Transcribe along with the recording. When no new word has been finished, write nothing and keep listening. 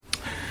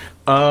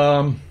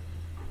How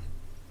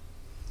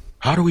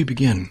do we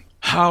begin?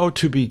 How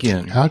to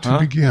begin? How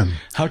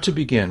to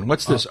begin?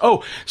 What's this?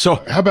 So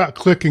how about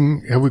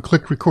clicking? Have we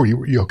clicked record?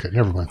 You okay?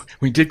 Never mind.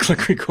 We did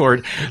click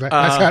record.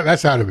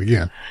 That's how to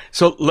begin.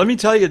 So let me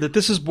tell you that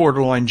this is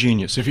borderline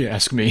genius. If you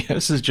ask me,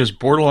 this is just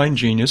borderline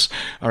genius.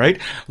 All right,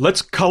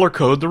 let's color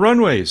code the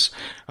runways.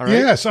 All right.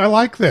 Yes, I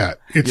like that.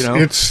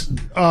 It's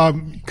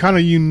kind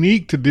of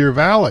unique to Deer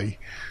Valley.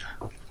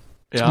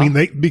 Yeah. I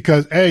mean,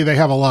 because they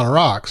have a lot of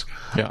rocks.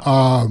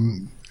 Yeah.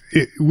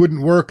 It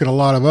wouldn't work in a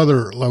lot of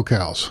other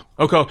locales.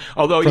 Okay.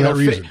 Although, For that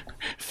reason.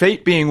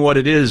 Fate being what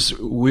it is,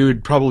 we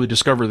would probably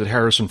discover that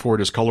Harrison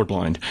Ford is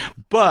colorblind.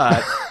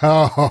 But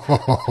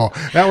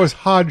that was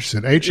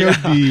Hodgson.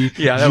 HOD.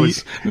 Yeah,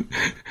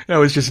 that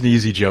was just an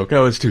easy joke. That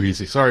was too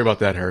easy. Sorry about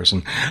that,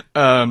 Harrison.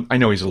 I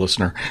know he's a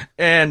listener.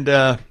 And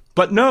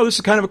but no, this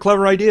is kind of a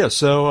clever idea.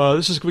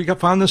 So we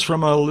found this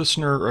from a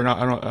listener, or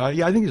not? I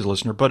think he's a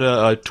listener, but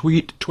a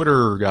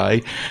Twitter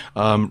guy,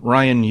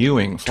 Ryan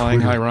Ewing.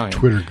 Flying High Ryan.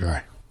 Twitter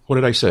guy. What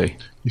did I say?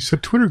 You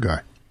said Twitter guy.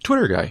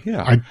 Twitter guy,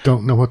 yeah. I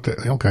don't know what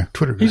okay,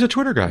 Twitter guy. He's a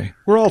Twitter guy.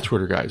 We're all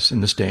Twitter guys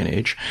in this day and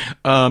age.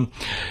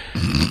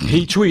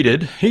 He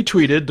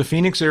tweeted, the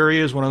Phoenix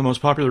area is one of the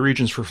most popular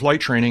regions for flight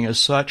training. As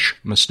such,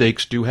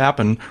 mistakes do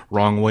happen.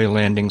 Wrong way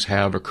landings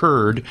have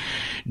occurred.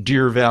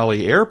 Deer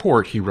Valley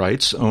Airport, he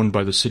writes, owned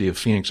by the city of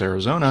Phoenix,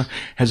 Arizona,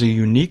 has a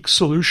unique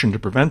solution to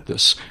prevent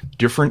this.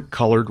 Different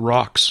colored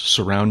rocks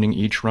surrounding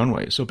each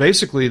runway. So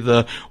basically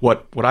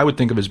what I would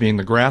think of as being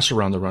the grass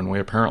around the runway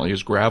apparently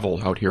is gravel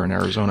out here in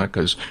Arizona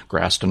because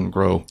grass didn't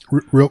grow.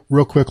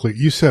 Real quickly,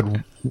 you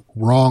said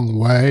wrong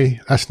way.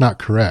 That's not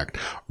correct.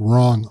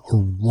 Wrong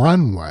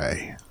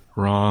runway.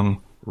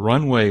 Wrong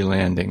runway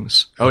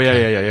landings. Oh,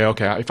 okay. Yeah.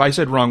 Okay. If I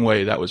said wrong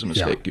way, that was a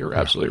mistake. Yeah. You're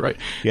absolutely right.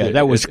 Yeah,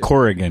 that was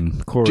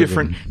Corrigan.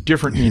 Different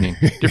meaning.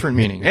 Different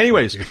meaning.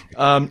 Anyways,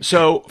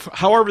 so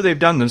however they've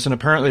done this, and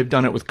apparently they've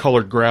done it with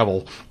colored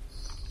gravel,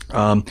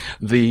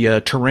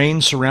 the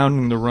terrain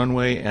surrounding the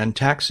runway and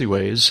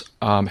taxiways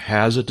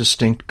has a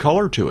distinct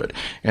color to it.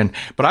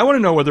 But I want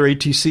to know whether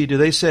ATC, do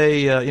they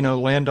say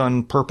land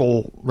on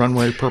purple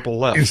runway, purple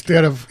left?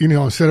 Instead of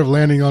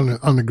landing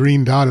on the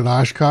green dot at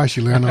Oshkosh,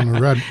 you land on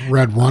the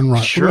red one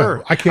runway.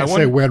 Sure. I can't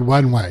say red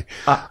one way.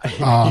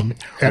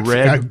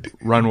 Red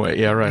runway.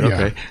 Yeah, right. Yeah,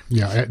 okay.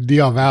 Yeah, at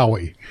Deer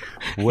Valley.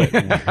 Wed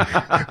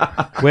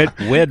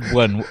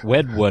one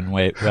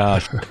way.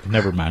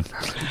 Never mind.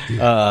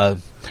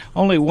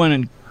 Only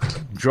one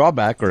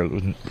drawback or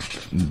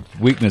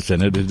weakness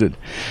in it is that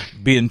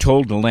being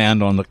told to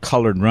land on the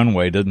colored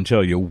runway doesn't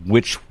tell you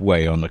which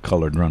way on the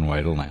colored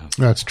runway to land.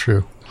 That's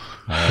true.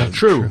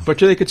 True, but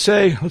they could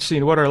say, let's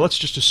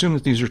just assume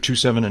that these are 2,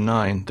 7, and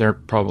 9. They're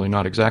probably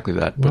not exactly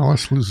that. But, well,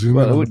 let's zoom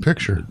in on the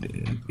picture.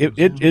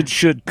 It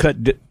should cut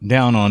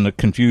down on the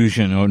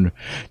confusion on,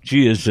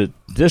 is it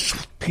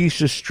this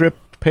piece of strip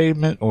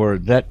pavement or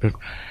that?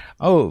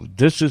 Oh,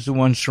 this is the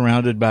one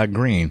surrounded by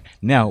green.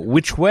 Now,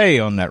 which way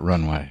on that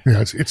runway? Yeah,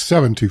 it's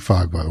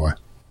 725, by the way.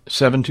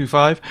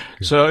 725? Yeah.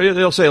 So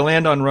they'll say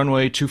land on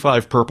runway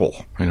 25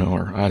 purple,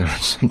 or I don't know,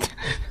 something.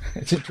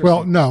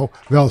 Well, no,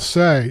 they'll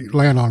say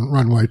land on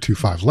runway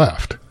 25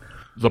 left.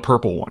 The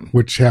purple one.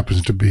 Which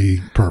happens to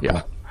be purple.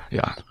 Yeah.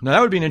 Now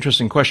that would be an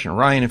interesting question,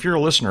 Ryan. If you're a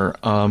listener,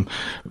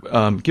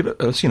 give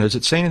it. Let's see. Does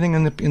it say anything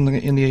in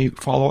the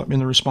follow up in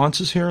the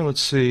responses here?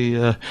 Let's see.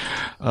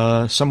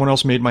 Someone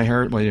else made my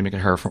hair. Well, they didn't make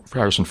a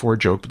Harrison Ford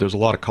joke, but there's a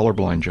lot of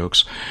colorblind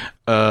jokes.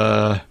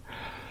 There's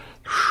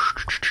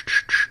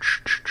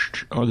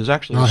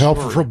actually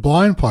helpful for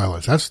blind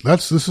pilots.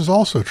 This is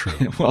also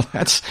true. Well,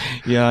 I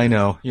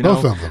know.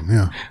 Both of them.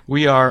 Yeah.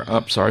 We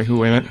are. Sorry.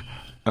 Wait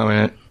a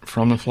minute.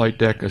 From the flight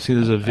deck. I see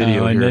there's a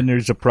video and here. Then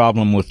there's a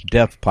problem with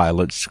deaf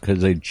pilots because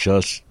they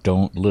just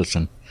don't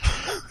listen.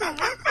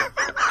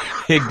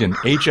 Higdon.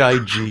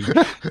 Higdon.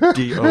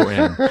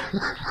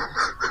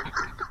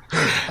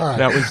 Right.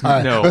 That was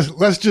no.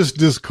 Let's just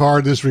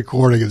discard this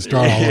recording and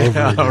start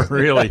all over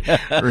again.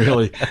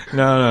 Really.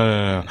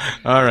 No.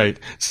 All right.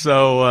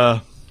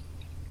 So,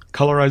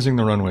 colorizing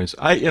the runways.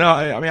 I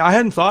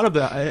hadn't thought of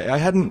that. I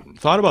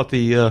hadn't thought about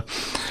the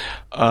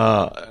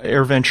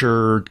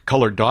AirVenture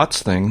colored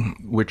dots thing,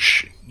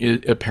 which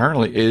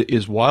apparently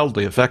is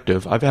wildly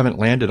effective. I haven't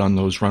landed on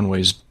those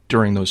runways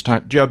during those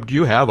times. Jeb,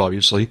 you have,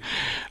 obviously.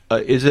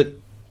 Is it?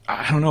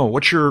 I don't know.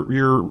 What's your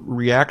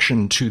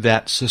reaction to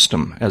that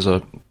system as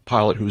a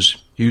pilot who's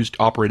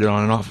operated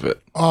on and off of it?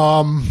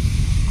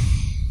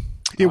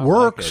 It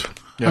works. Like it.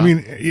 Yeah. I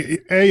mean,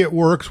 it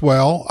works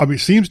well. I mean, it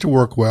seems to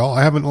work well.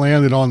 I haven't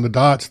landed on the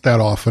dots that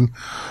often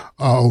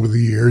over the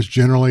years.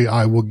 Generally,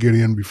 I will get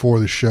in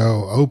before the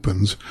show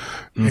opens.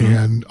 Mm-hmm.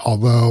 And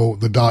although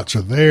the dots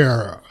are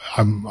there,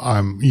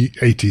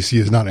 ATC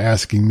is not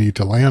asking me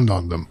to land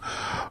on them.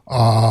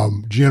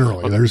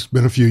 Generally, there's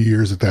been a few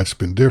years that's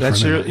been different.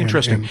 That's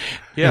interesting.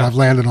 And I've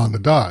landed on the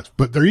dots,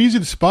 but they're easy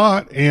to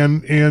spot.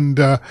 And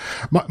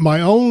my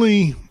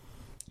only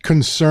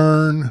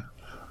concern,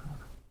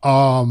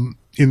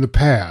 in the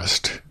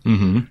past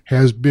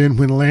has been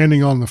when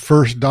landing on the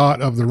first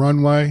dot of the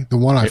runway, the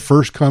one I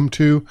first come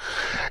to,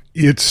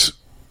 it's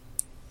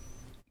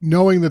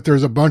knowing that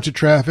there's a bunch of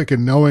traffic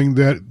and knowing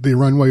that the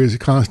runway is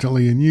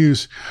constantly in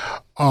use,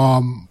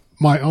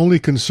 my only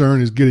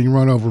concern is getting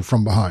run over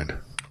from behind.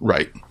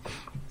 Right.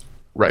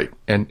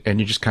 And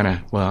you just kind of,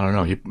 well, I don't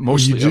know.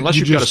 Unless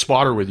you've got a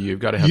spotter with you, you've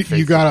got to have faith.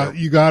 You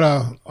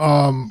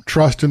gotta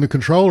trust in the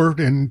controller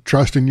and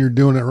trust in you're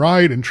doing it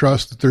right and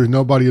trust that there's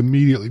nobody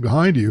immediately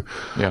behind you.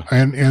 Yeah.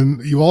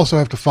 And you also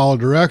have to follow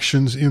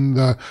directions in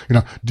the,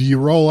 do you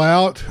roll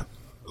out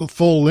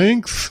full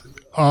length?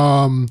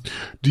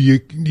 Do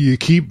you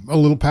keep a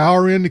little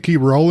power in to keep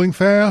rolling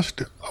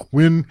fast?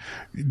 When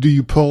do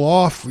you pull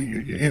off?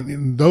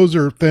 And those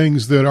are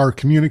things that are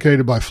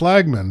communicated by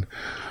flagmen.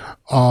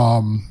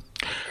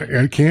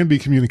 And it can be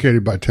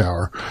communicated by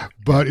tower,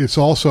 but it's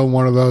also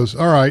one of those,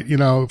 all right,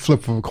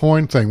 flip of a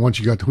coin thing once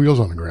you got the wheels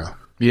on the ground.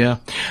 Yeah.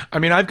 I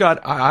mean,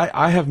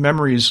 I have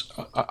memories.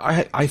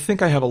 I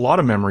think I have a lot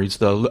of memories,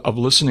 though, of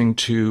listening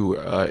to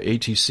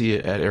ATC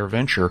at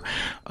AirVenture,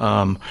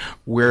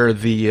 where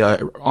the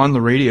on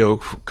the radio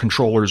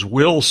controllers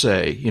will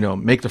say,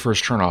 make the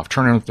first turn off,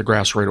 turn on the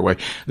grass right away.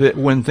 That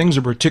when things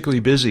are particularly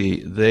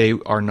busy, they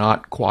are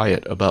not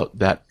quiet about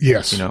that.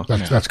 Yes,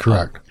 that's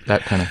correct.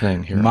 That kind of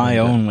thing. Here. My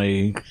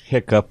only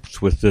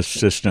hiccups with this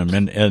system,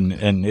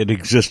 and it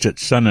exists at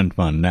Sun and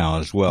Fun now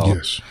as well.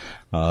 Yes.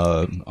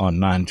 On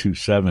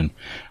 927,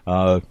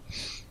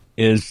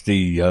 is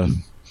the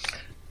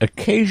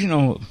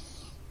occasional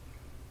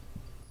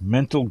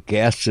mental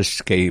gas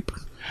escape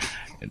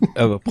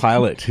of a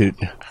pilot who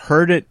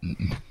heard it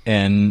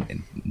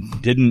and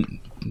didn't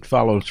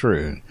follow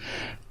through.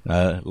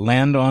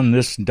 Land on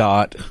this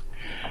dot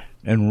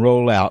and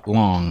roll out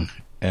long,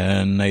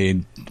 and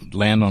they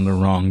land on the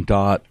wrong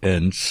dot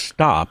and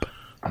stop,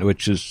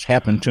 which has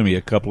happened to me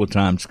a couple of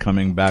times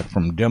coming back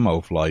from demo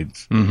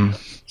flights. Mm-hmm.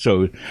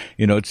 So,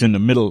 it's in the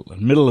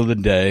middle of the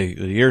day.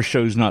 The air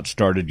show's not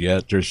started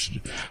yet. There's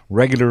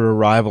regular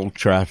arrival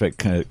traffic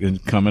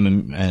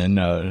coming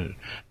and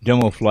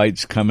demo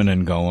flights coming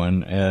and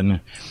going.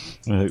 And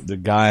the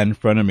guy in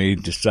front of me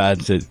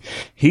decides that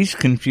he's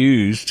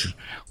confused.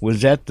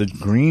 Was that the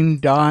green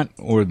dot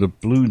or the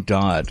blue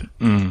dot?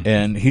 Mm.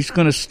 And he's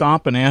going to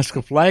stop and ask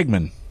a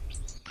flagman.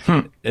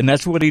 And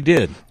that's what he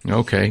did.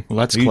 Okay, well,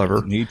 that's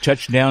clever. He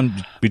touched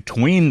down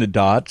between the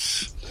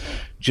dots,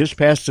 just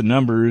past the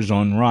numbers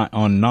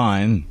on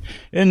 9,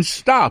 and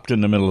stopped in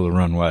the middle of the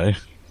runway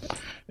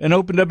and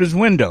opened up his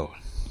window.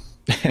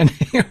 And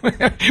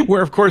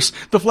where, of course,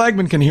 the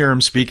flagman can hear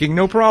him speaking,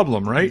 no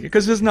problem, right?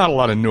 Because there's not a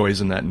lot of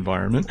noise in that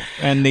environment.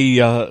 And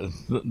the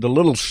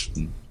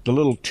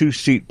little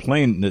two-seat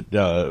plane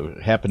that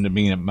happened to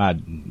be my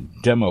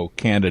demo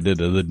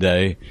candidate of the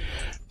day,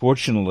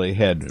 fortunately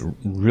had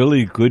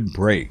really good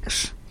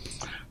brakes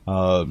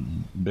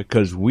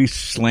because we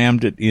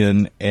slammed it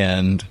in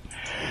and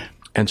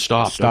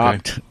stopped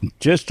okay.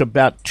 Just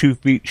about 2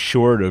 feet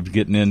short of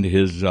getting into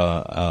his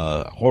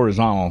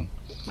horizontal,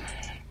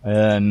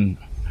 and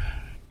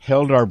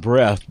held our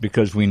breath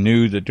because we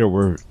knew that there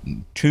were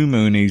two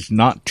Moonies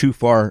not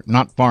far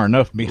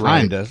enough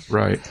behind us.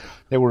 Right.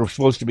 They were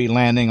supposed to be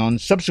landing on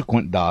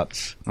subsequent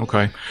dots.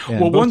 Okay.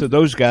 And both of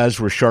those guys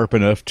were sharp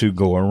enough to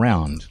go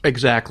around.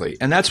 Exactly.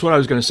 And that's what I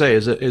was going to say,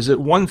 is that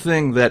one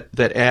thing that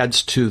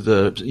adds to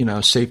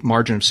the, safe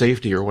margin of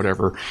safety or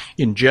whatever,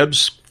 in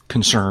Jeb's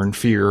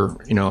fear,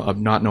 of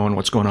not knowing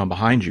what's going on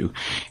behind you,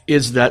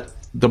 is that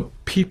the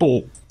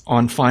people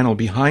on final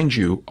behind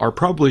you are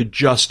probably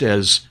just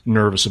as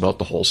nervous about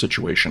the whole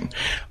situation,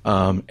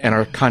 and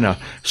are kind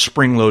of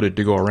spring-loaded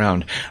to go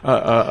around.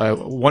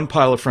 One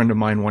pilot friend of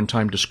mine one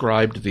time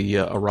described the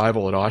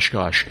arrival at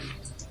Oshkosh.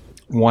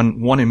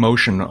 One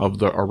emotion of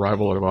the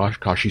arrival at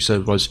Oshkosh,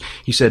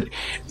 he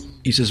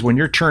says, when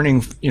you're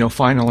turning,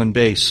 final and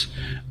base,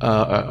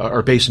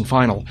 or base and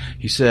final,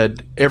 he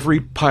said,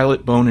 every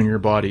pilot bone in your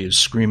body is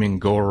screaming,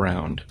 go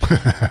around.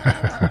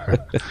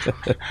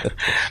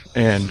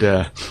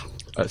 And,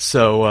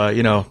 so, I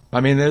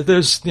mean,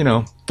 there's,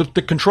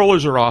 the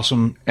controllers are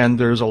awesome, and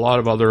there's a lot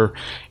of other,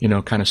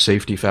 kind of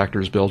safety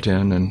factors built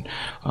in, and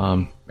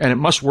it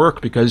must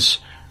work because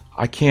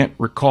I can't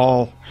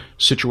recall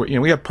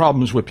we have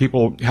problems with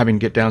people having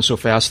to get down so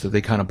fast that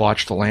they kind of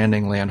botch the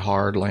landing, land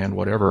hard, land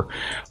whatever.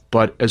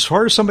 But as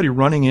far as somebody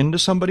running into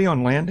somebody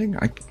on landing,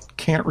 I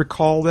can't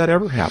recall that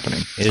ever happening.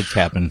 It's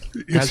happened.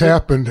 It's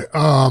happened,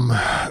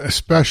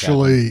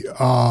 especially,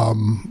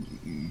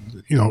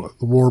 the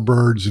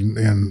warbirds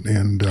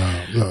and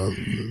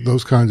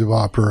those kinds of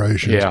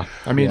operations. Yeah,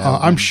 I mean,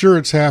 I'm sure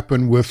it's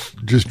happened with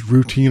just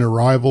routine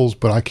arrivals,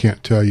 but I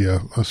can't tell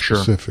you a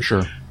specific.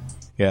 Sure.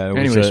 Yeah,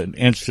 it was an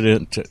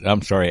accident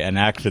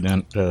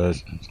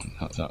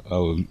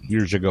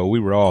years ago. We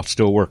were all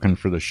still working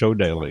for the show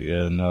daily,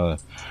 and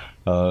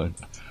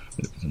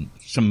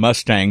some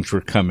Mustangs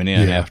were coming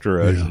in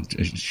after a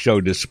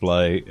show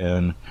display,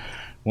 and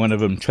one of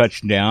them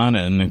touched down,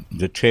 and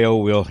the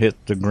tail wheel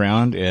hit the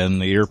ground,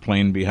 and the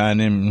airplane behind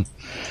him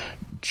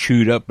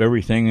chewed up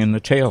everything in the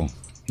tail.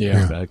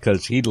 Yeah.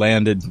 Because he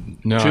landed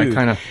No, too. I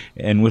kind of.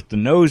 And with the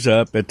nose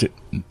up at the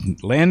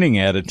landing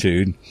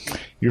attitude,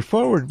 your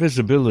forward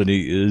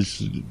visibility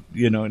is,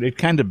 it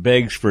kind of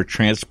begs for a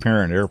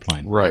transparent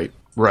airplane. Right.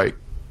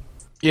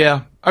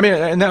 Yeah. I mean,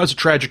 and that was a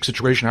tragic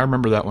situation. I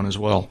remember that one as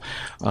well.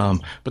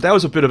 But that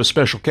was a bit of a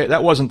special case.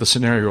 That wasn't the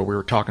scenario we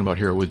were talking about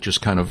here with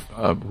just kind of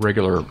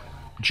regular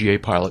GA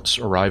pilots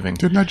arriving.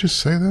 Didn't I just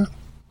say that?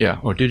 Yeah.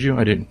 Oh, did you?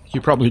 I didn't.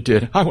 You probably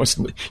did. I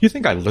wasn't. You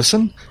think I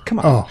listen? Come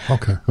on. Oh,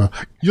 okay. Well,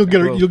 you'll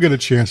get a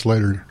chance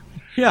later.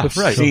 Yeah,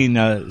 right.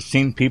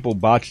 Seen people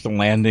botch the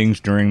landings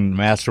during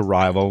mass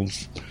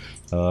arrivals.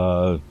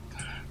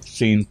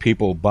 Seen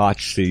people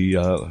botch the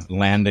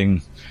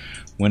landing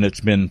when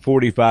it's been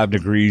 45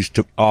 degrees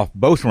off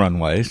both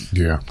runways.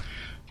 Yeah.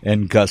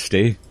 And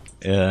gusty,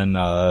 and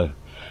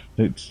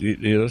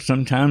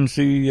sometimes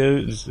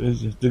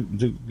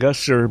the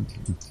gusts are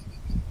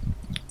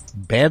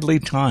badly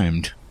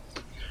timed.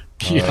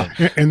 Yeah.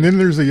 And then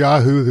there's a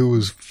Yahoo who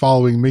was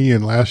following me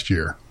in last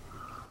year.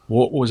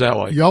 What was that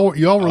like? Y'all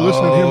were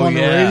listening to him on the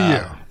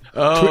radio.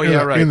 Oh,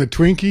 yeah, right. In the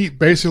Twinkie,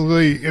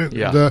 basically,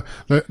 the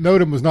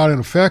NOTAM was not in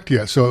effect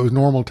yet, so it was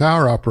normal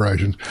tower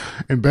operations.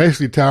 And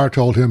basically, Tower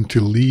told him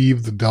to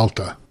leave the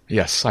Delta.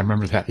 Yes, I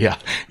remember that. Yeah.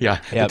 Yeah,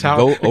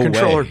 the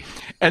controller, away.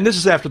 and this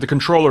is after the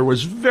controller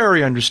was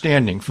very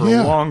understanding for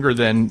longer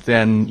than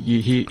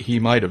he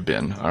might have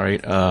been. All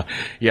right. And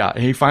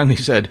he finally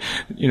said,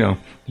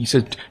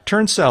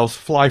 turn south,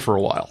 fly for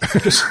a while.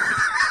 That's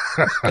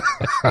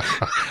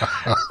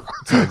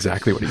not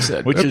exactly what he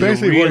said. Which That's is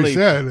basically what he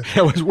said.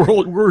 It was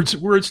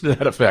words to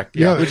that effect.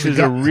 Yeah, which is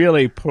a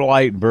really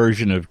polite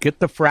version of "get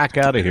the frack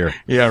out of here."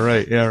 Yeah,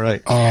 right.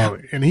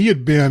 And he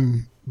had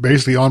been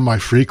basically on my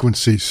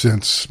frequency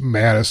since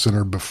Madison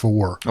or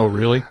before. Oh,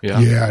 really? Yeah.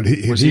 Yeah.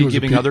 And was he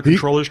giving other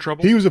controllers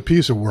trouble? He was a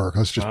piece of work.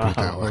 Let's just put it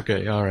that way.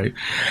 Okay. All right.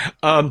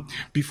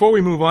 Before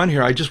we move on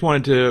here, I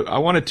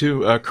wanted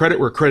to credit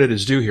where credit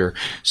is due here.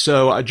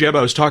 So, Jeb,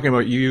 I was talking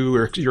about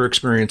your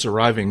experience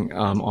arriving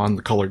on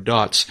the colored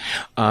dots,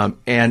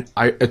 and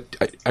I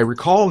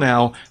recall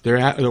now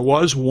there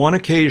was one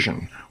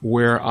occasion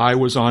where I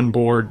was on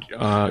board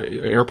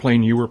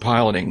airplane you were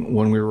piloting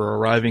when we were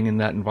arriving in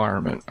that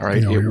environment. All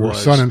right, it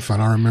was Sun and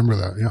Fun. I remember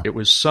that. Yeah, it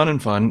was Sun and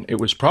Fun. It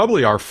was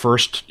probably our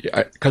first,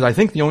 because I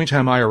think the only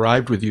time I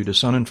arrived with you to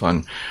Sun and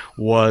Fun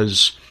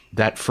was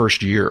that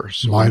first year.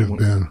 So might have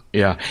been.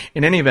 Yeah.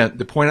 In any event,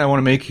 the point I want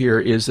to make here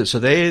is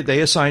that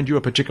they assigned you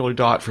a particular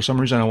dot. For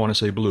some reason, I want to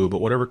say blue, but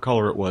whatever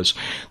color it was,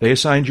 they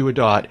assigned you a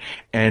dot,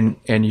 and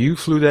you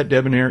flew that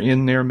Debonair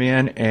in there,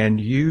 man,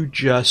 and you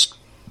just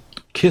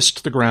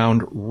kissed the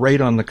ground right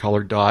on the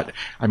colored dot.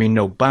 I mean,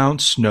 no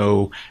bounce,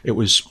 it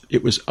was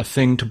a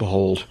thing to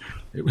behold.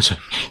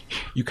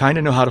 You kind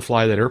of know how to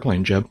fly that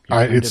airplane, Jeb.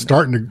 I'm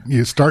starting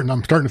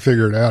to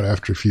figure it out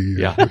after a few years.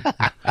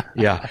 Yeah.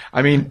 Yeah.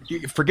 I mean,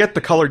 forget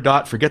the colored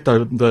dot, forget the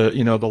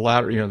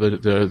ladder,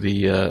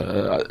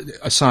 the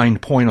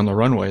assigned point on the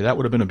runway. That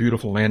would have been a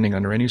beautiful landing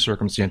under any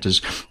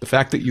circumstances. The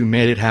fact that you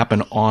made it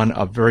happen on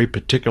a very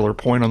particular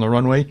point on the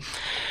runway.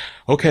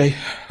 Okay,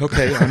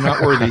 I'm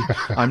not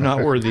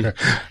worthy.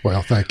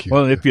 Well, thank you.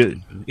 Well,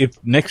 if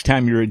next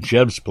time you're at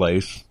Jeb's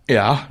place,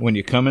 yeah, when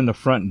you come in the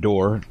front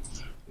door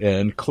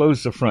and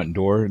close the front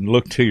door and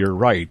look to your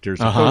right,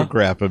 there's a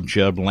photograph of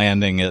Jeb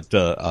landing at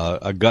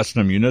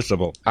Augusta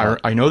Municipal.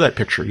 I know that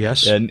picture,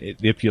 yes. And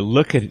if you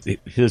look at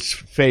his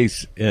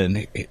face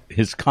and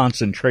his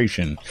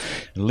concentration,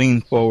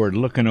 lean forward,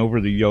 looking over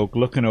the yoke,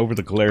 looking over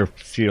the glare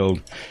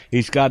shield,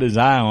 he's got his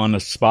eye on a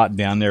spot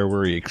down there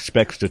where he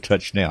expects to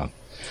touch down.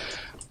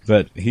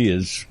 But he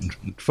is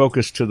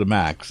focused to the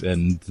max,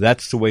 and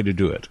that's the way to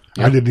do it.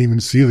 I didn't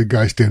even see the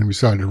guy standing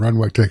beside the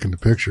runway taking the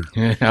picture.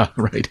 Yeah,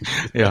 right.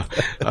 Yeah.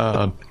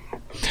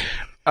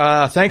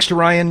 Thanks to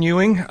Ryan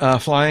Ewing,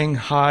 Flying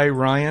High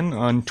Ryan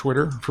on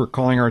Twitter, for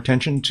calling our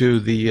attention to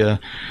the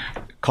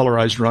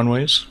colorized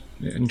runways.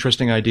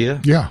 Interesting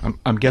idea. Yeah.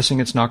 I'm guessing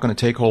it's not going to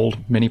take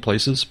hold many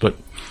places, but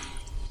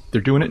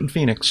they're doing it in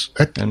Phoenix.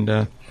 That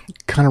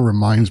kind of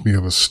reminds me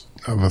of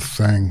a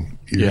thing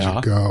years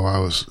ago. I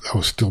was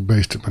still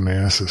based at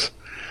Manassas,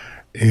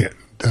 and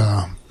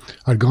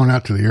I'd gone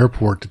out to the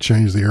airport to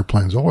change the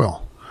airplane's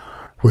oil,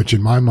 which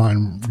in my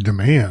mind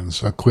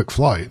demands a quick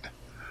flight.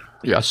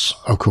 Yes,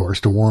 of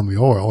course, to warm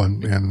the oil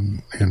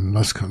and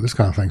this kind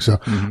of thing. So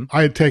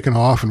I had taken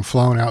off and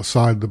flown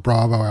outside the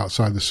Bravo,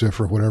 outside the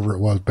CIFR, whatever it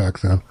was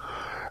back then,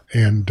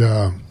 and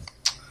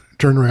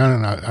turned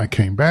around and I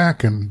came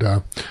back, and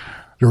there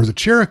was a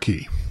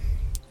Cherokee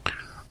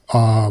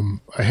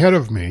ahead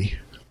of me,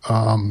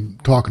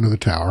 talking to the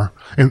tower.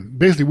 And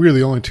basically we were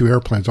the only two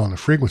airplanes on the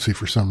frequency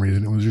for some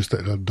reason. It was just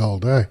a dull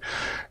day.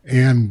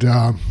 And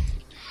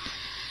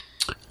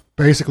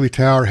basically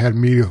tower had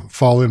me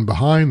fall in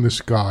behind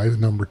this guy,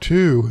 number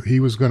 2.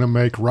 He was going to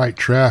make right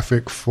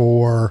traffic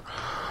for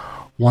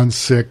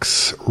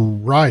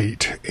 16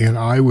 right, and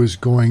I was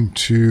going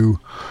to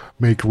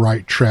make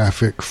right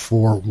traffic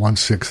for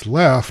 16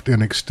 left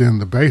and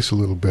extend the base a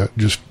little bit,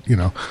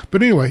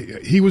 But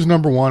anyway, he was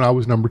number 1, I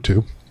was number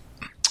 2.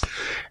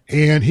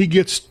 And he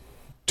gets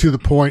to the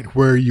point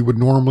where you would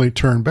normally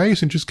turn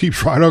base and just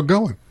keeps right on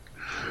going.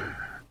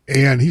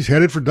 And he's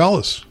headed for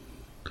Dulles.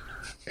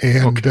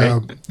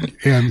 And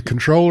and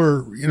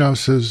controller,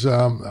 says,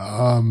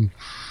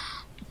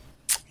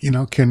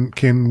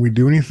 can we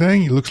do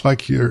anything? It looks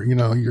like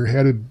you're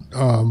headed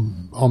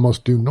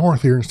almost due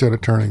north here instead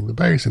of turning the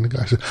base. And the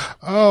guy says,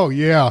 "Oh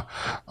yeah,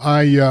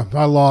 I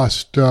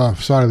lost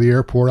sight of the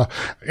airport."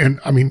 And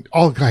I mean,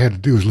 all the guy had to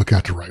do was look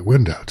out the right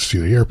window to see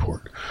the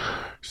airport.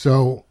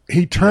 So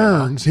he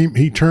turns.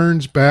 He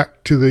turns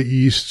back to the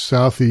east,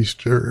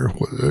 southeast, or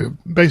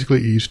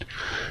basically east,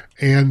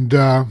 and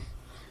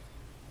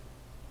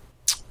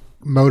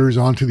motors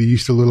onto the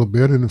east a little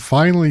bit, and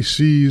finally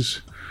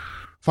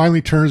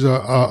turns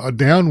a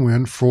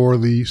downwind for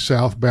the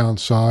southbound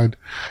side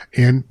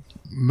and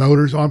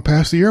motors on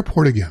past the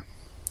airport again.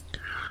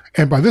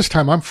 And by this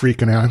time, I'm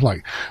freaking out. I'm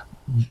like,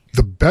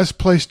 the best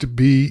place to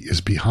be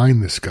is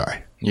behind this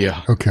guy.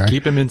 Yeah. Okay.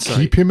 Keep him in sight.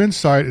 Keep him in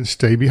sight and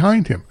stay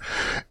behind him.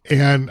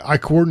 And I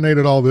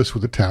coordinated all this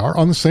with the tower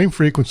on the same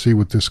frequency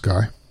with this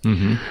guy.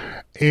 Mm-hmm.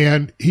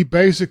 And he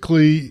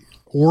basically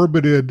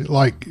orbited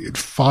like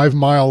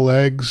 5-mile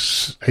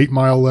legs,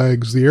 8-mile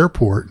legs, the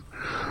airport.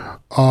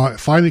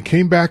 Finally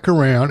came back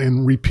around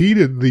and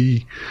repeated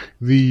the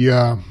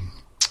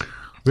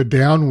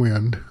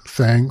downwind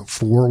thing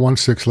for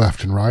 1-6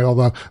 left and right.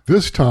 Although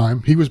this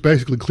time he was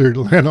basically cleared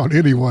to land on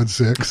any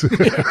 1-6.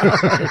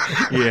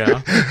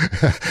 Yeah.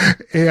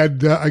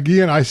 And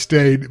again, I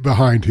stayed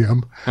behind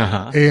him.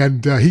 Uh-huh.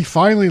 And he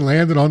finally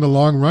landed on the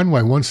long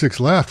runway.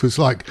 1-6 left was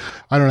like,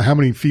 I don't know how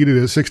many feet it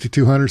is,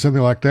 6,200,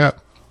 something like that.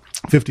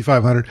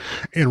 5,500,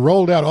 and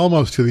rolled out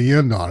almost to the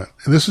end on it.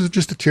 And this is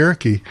just a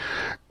Cherokee.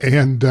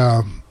 And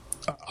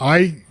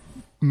I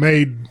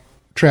made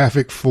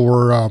traffic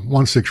for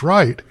 1-6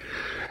 right.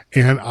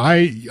 And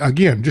I,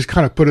 again, just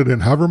kind of put it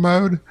in hover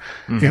mode.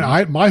 Mm-hmm.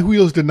 And my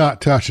wheels did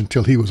not touch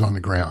until he was on the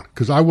ground,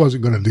 because I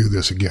wasn't going to do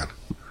this again.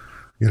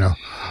 Right.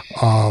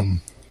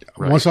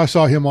 Once I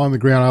saw him on the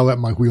ground, I let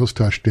my wheels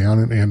touch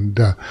down, and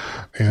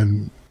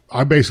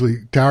I basically,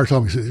 Tower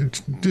told me,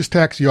 just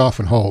taxi off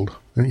and hold.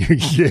 And,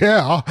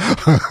 yeah.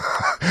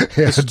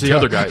 This is the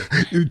other guy.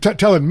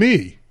 Telling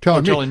me,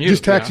 you,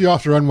 just taxi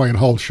off the runway and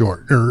hold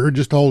short, or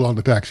just hold on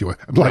the taxiway.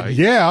 I'm like,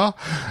 yeah.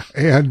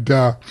 And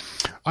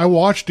I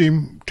watched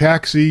him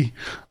taxi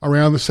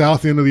around the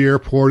south end of the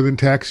airport, and then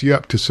taxi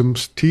up to some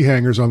T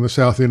hangars on the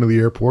south end of the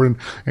airport,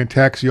 and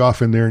taxi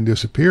off in there and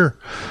disappear.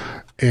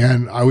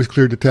 And I was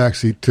cleared to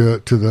taxi to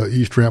the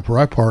east ramp where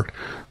I parked.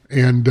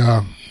 And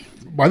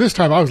by this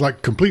time, I was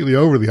like completely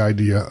over the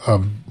idea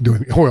of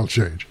doing the oil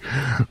change.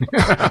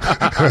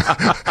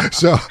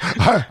 So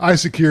I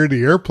secured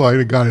the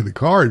airplane and got in the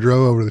car and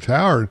drove over to the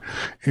tower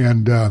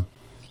and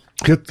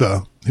hit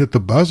the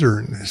buzzer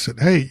and said,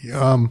 "Hey,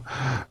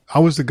 I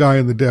was the guy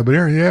in the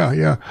debonair."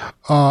 Yeah.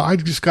 I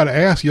just got to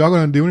ask, y'all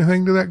going to do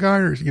anything to that guy,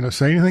 or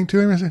say anything to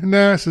him? I said,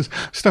 "Nah." Says,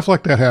 stuff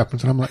like that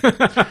happens, and I'm like,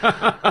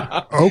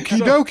 "Okie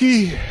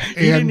dokie." You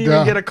didn't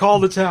even get a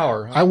call to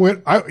tower. Huh?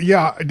 I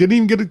didn't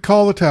even get to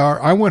call the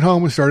tower. I went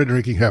home and started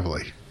drinking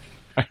heavily.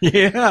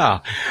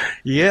 Yeah.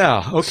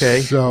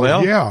 Okay. So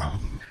yeah,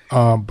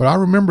 but I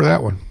remember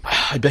that one.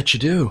 I bet you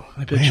do.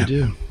 You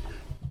do.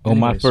 Well,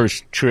 my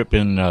first trip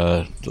in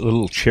the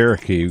little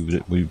Cherokee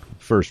that we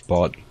first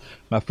bought,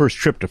 my first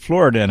trip to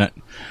Florida in it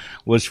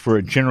was for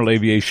a General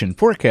Aviation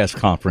Forecast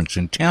Conference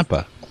in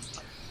Tampa.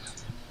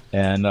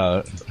 And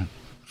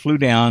flew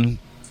down,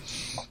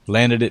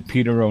 landed at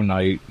Peter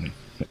O'Knight.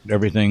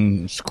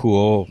 Everything's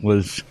cool.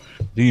 Was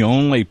the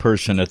only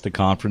person at the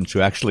conference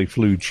who actually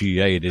flew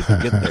GA to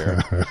get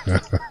there.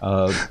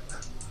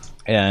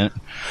 And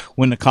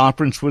when the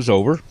conference was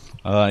over,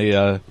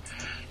 I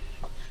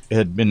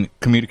had been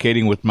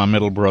communicating with my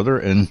middle brother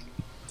and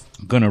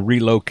going to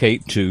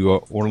relocate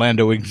to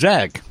Orlando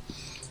Exec,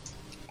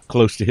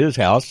 close to his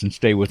house, and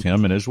stay with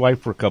him and his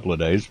wife for a couple of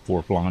days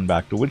before flying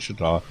back to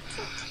Wichita.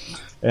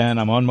 And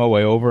I'm on my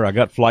way over. I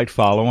got flight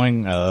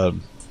following.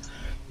 I'm,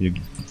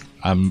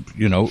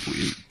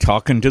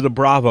 talking to the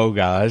Bravo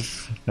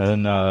guys,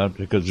 and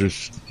because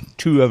there's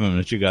two of them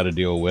that you got to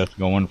deal with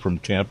going from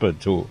Tampa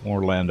to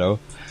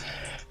Orlando.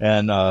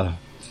 And I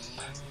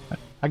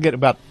get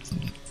about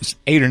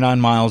 8 or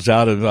 9 miles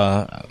out of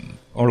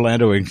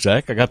Orlando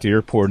Exec. I got the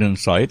airport in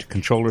sight.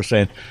 Controller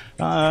saying,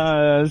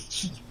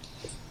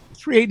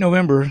 38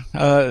 November,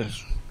 would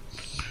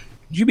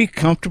you be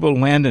comfortable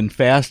landing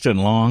fast and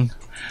long?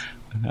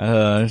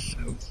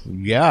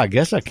 Yeah, I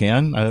guess I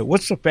can.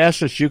 What's the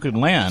fastest you can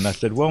land? I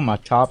said, well, my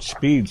top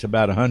speed's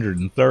about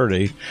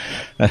 130.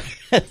 But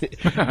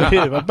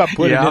if I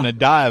put it in a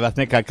dive, I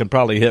think I could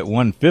probably hit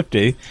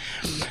 150.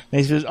 And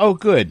he says, oh,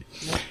 good.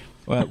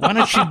 Well, why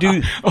don't you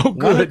do? Oh,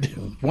 good.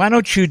 Why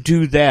don't you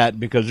do that?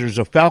 Because there's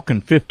a Falcon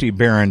 50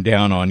 bearing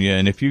down on you,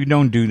 and if you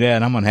don't do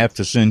that, I'm going to have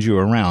to send you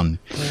around.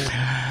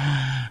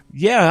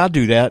 Yeah, I'll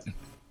do that.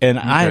 And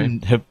I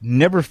have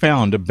never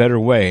found a better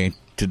way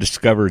to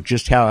discover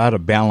just how out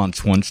of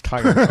balance one's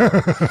tires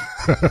are.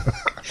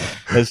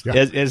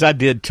 as I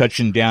did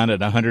touching down at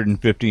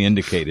 150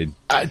 indicated.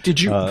 Did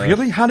you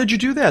really? How did you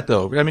do that,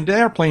 though? I mean, the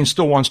airplane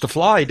still wants to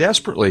fly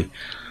desperately.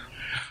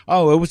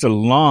 Oh, it was a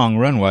long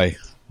runway.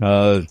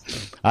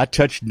 I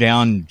touched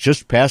down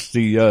just past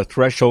the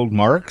threshold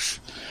marks,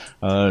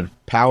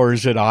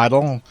 powers at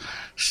idle,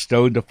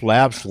 stowed the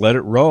flaps, let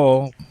it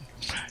roll.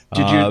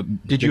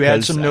 Did you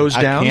add some nose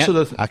down?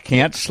 I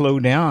can't slow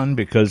down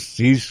because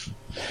he's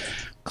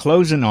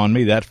closing on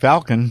me, that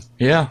Falcon.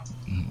 Yeah.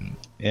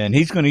 And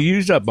he's going to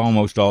use up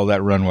almost all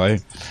that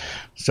runway.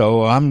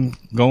 So I'm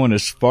going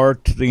as far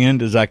to the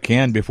end as I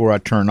can before I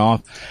turn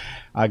off.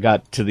 I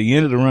got to the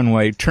end of the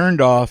runway,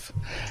 turned off,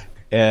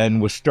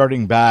 and was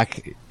starting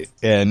back,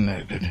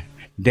 and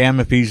damn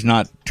if he's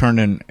not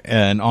turning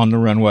and on the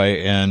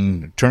runway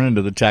and turning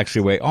to the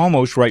taxiway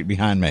almost right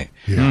behind me.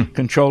 Yeah.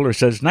 Controller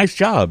says, "Nice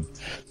job.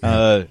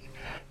 Have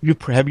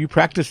you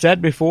practiced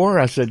that before?"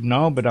 I said,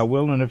 "No, but I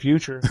will in the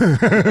future."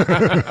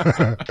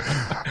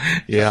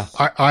 Yeah.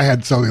 I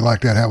had something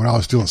like that happen when I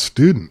was still a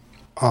student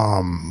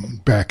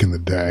back in the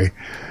day.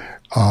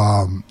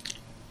 I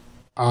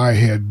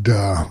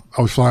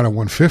was flying a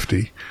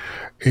 150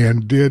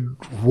 and did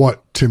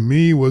what to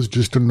me was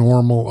just a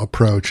normal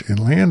approach in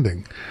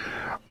landing.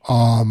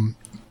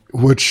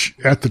 Which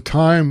at the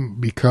time,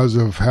 because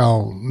of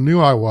how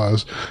new I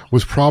was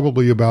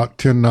probably about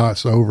 10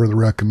 knots over the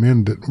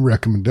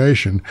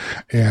recommendation.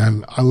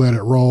 And I let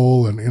it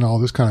roll and all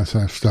this kind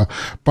of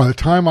stuff. By the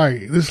time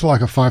this is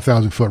like a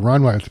 5,000 foot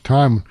runway at the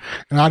time,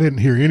 and I didn't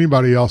hear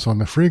anybody else on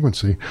the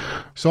frequency.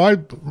 So I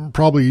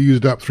probably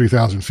used up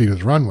 3,000 feet of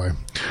the runway.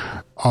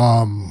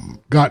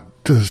 Got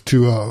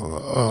to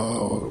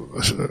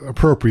a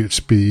appropriate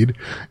speed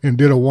and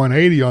did a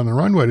 180 on the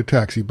runway to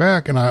taxi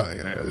back. And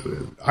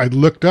I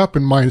looked up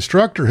and my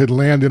instructor had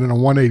landed in a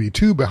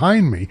 182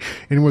 behind me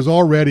and was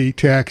already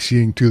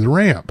taxiing to the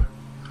ramp.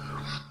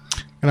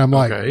 And I'm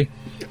like, okay.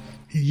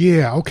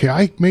 Yeah, okay.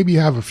 I maybe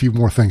have a few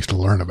more things to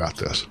learn about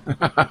this.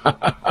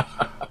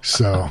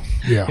 So,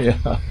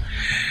 yeah.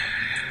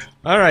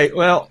 All right.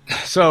 Well,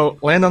 so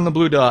land on the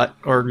blue dot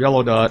or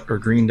yellow dot or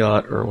green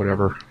dot or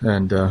whatever,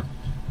 and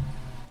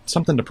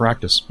something to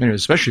practice. Anyway,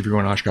 especially if you're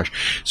going to Oshkosh.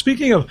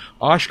 Speaking of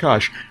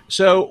Oshkosh,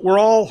 so we're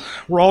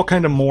all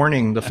kind of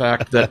mourning the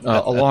fact that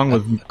along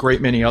with a great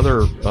many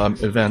other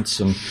events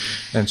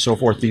and so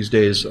forth these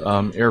days,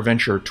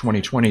 AirVenture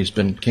 2020 has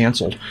been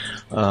canceled,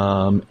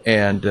 and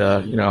kind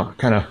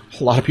of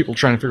a lot of people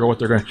trying to figure out what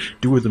they're going to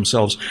do with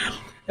themselves.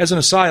 As an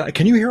aside,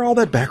 can you hear all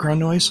that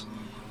background noise?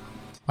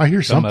 I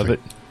hear some something. of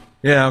it.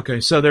 Yeah, okay.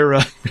 So they're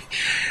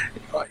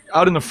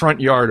out in the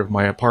front yard of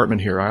my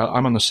apartment here.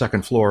 I'm on the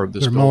second floor of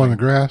this They're building. mowing the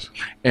grass?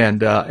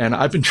 And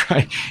I've been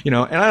trying, and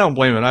I don't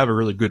blame it. I have a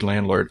really good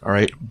landlord, all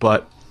right?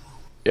 But,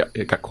 yeah,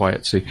 it got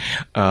quiet, see.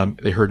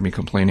 They heard me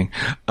complaining.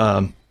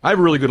 I have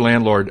a really good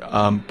landlord,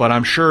 but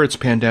I'm sure it's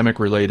pandemic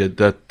related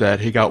that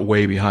he got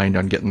way behind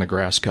on getting the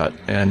grass cut.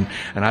 And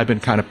I've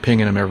been kind of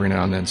pinging him every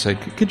now and then, saying,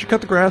 could you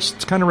cut the grass?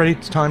 It's kind of ready.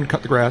 It's time to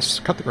cut the grass.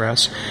 Cut the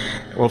grass.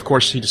 Well, of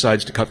course, he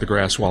decides to cut the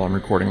grass while I'm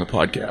recording the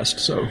podcast.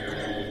 So,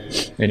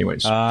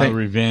 anyways.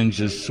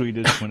 Revenge is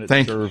sweetest when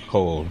it's served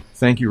cold.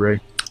 Thank you, Ray.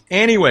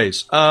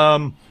 Anyways,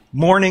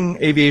 mourning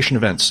aviation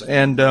events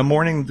and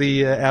mourning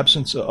the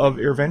absence of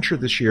AirVenture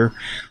this year.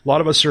 A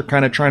lot of us are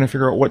kind of trying to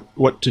figure out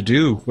what to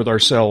do with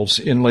ourselves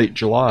in late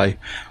July,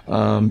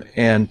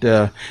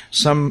 and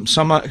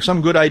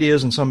some good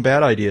ideas and some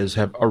bad ideas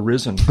have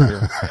arisen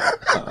here.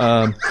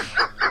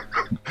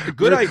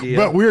 Good idea.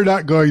 But we're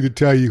not going to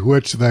tell you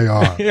which they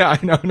are. Yeah,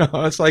 I know. No,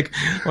 it's like,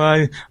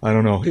 well, I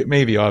don't know. It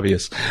may be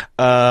obvious.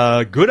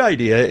 Good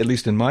idea, at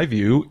least in my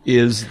view,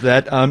 is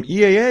that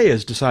EAA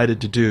has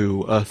decided to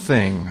do a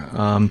thing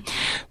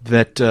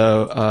that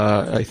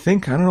I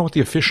think, I don't know what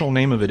the official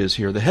name of it is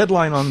here. The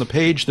headline on the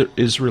page that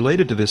is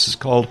related to this is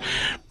called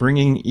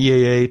 "Bringing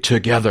EAA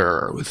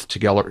Together," with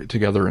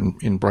together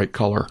in bright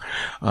color.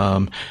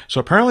 So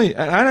apparently,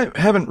 I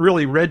haven't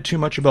really read too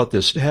much about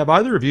this. Have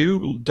either of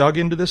you dug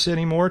into this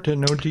anymore to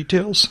know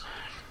details?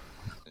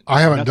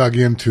 I haven't dug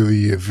into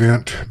the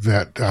event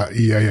that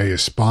EAA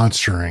is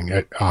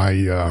sponsoring.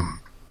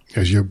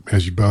 As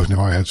you both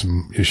know, I had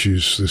some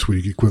issues this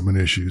week, equipment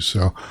issues.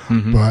 So,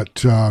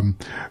 but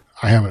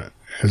I haven't,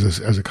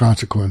 as a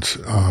consequence,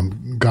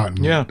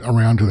 gotten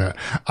around to that.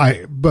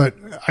 But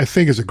I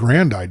think it's a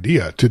grand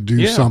idea to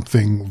do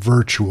something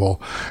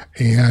virtual,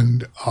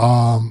 and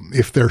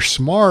if they're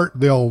smart,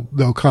 they'll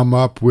come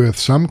up with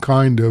some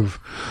kind of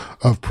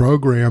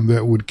program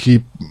that would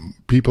keep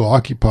people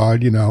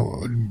occupied,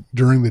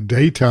 during the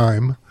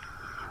daytime,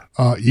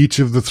 each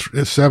of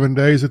the 7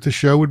 days that the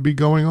show would be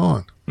going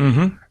on.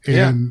 Mm-hmm.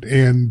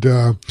 And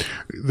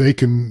they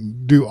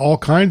can do all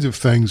kinds of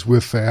things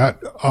with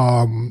that.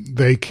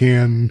 They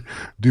can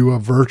do a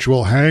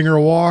virtual hangar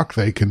walk.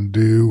 They can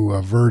do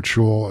a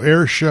virtual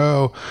air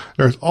show.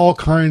 There's all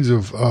kinds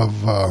of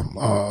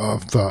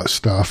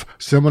stuff,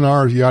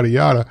 seminars, yada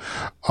yada.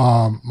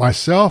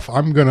 Myself,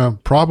 I'm gonna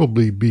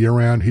probably be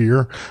around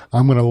here.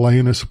 I'm gonna lay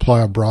in a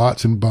supply of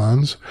brats and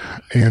buns,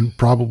 and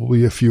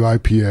probably a few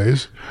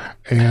IPAs,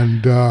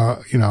 and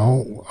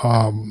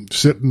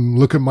sit and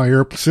look at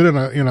sit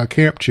in a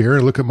camp chair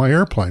and look at my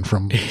airplane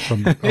from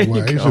a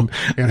ways,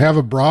 and have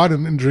a brat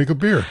and drink a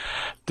beer.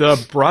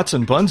 The brats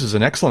and buns is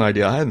an excellent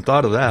idea. I hadn't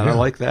thought of that. Yeah. I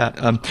like that.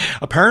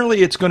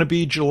 Apparently, it's going to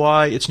be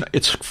July.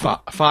 It's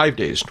 5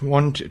 days,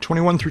 21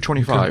 through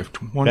 25.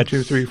 Okay. 1,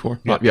 2, 3, 4,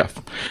 5. Yeah,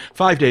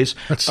 5 days.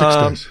 That's 6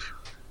 days.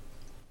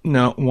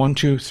 No, 1,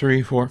 2,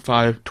 3, 4,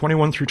 5.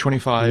 21 through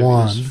 25.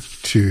 1,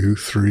 2,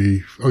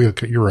 3. Oh, yeah,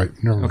 okay, you're right.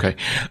 Never mind. Okay.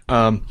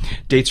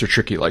 Dates are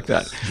tricky like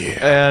that.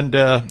 Yeah. And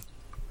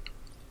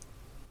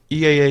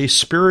EAA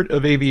Spirit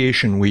of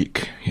Aviation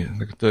Week.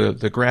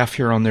 The graph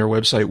here on their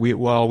website.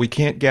 While we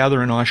can't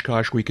gather in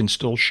Oshkosh, we can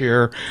still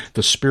share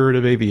the spirit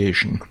of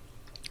aviation.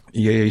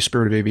 EAA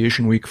Spirit of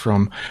Aviation Week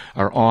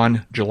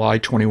on July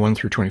 21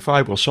 through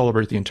 25 will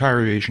celebrate the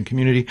entire aviation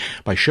community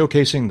by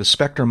showcasing the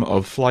spectrum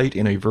of flight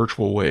in a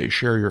virtual way.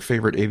 Share your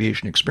favorite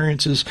aviation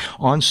experiences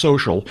on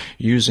social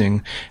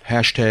using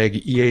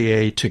hashtag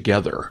EAA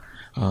Together.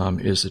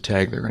 Is the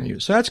tag they're going to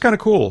use. So that's kind of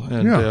cool.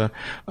 And,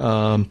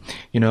 and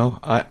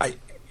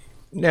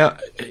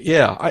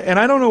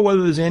I don't know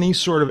whether there's any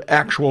sort of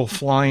actual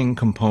flying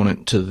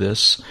component to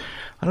this.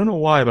 I don't know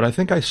why, but I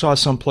think I saw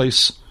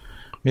someplace,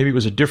 maybe it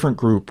was a different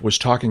group, was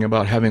talking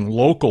about having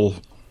local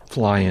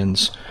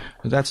fly-ins.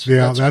 That's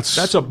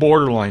a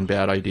borderline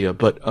bad idea,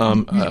 but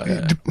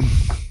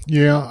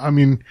yeah, I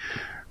mean,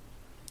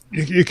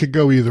 it could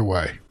go either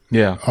way.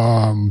 Yeah.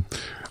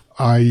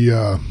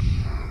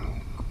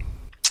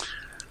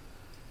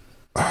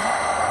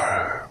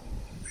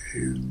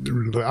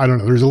 I don't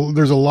know.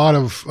 There's a lot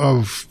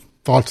of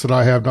thoughts that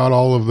I have. Not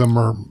all of them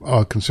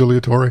are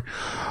conciliatory,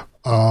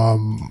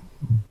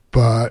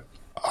 but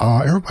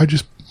everybody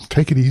just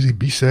take it easy,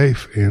 be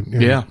safe,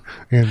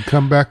 and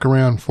come back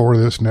around for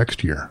this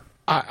next year.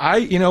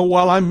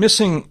 While I'm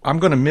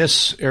going to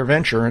miss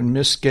AirVenture and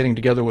miss getting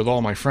together with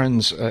all my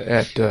friends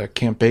at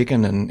Camp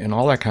Bacon and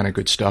all that kind of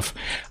good stuff.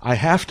 I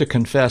have to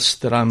confess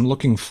that I'm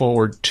looking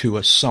forward to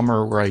a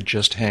summer where I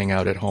just hang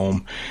out at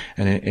home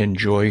and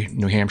enjoy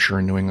New Hampshire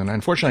and New England.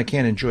 Unfortunately, I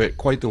can't enjoy it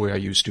quite the way I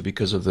used to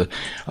because of the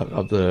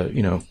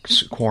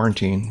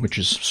quarantine, which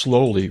is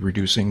slowly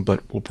reducing,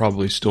 but will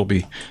probably still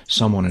be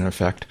somewhat in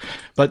effect.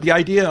 But the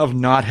idea of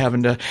not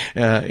having to,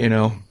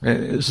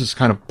 this is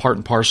kind of part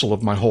and parcel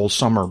of my whole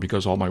summer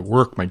because all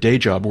my day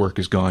job work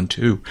is gone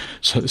too.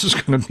 So this is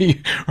going to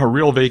be a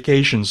real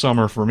vacation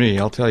summer for me,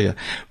 I'll tell you.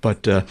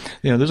 But,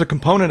 there's a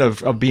component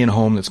of being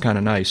home that's kind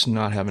of nice and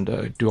not having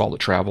to do all the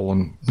travel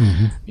and,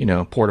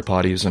 porta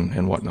potties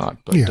and whatnot.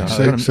 But,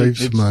 save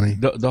some money.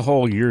 The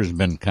whole year has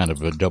been kind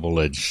of a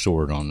double-edged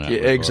sword on that. Yeah,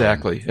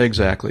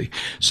 exactly.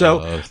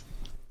 So,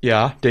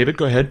 David,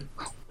 go ahead.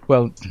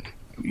 Well,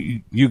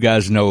 you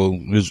guys know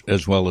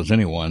as well as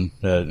anyone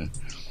that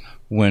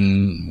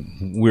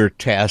when we're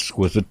tasked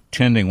with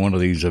attending one of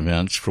these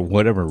events for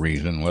whatever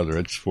reason, whether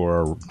it's for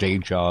our day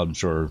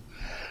jobs or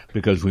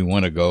because we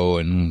want to go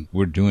and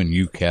we're doing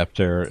UCAP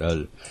there,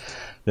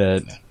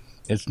 that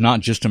it's not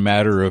just a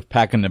matter of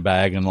packing the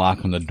bag and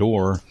locking the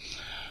door,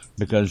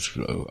 because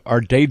our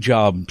day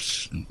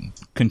jobs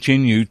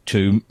continue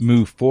to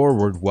move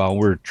forward while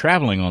we're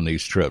traveling on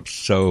these trips.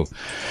 So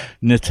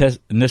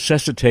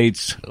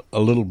necessitates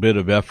a little bit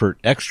of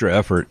extra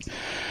effort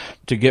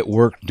to get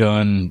work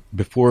done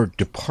before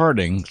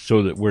departing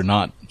so that we're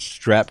not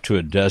strapped to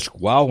a desk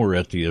while we're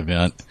at the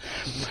event,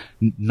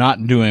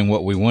 not doing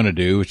what we want to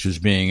do, which is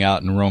being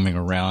out and roaming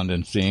around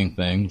and seeing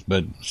things,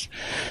 but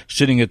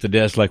sitting at the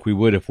desk like we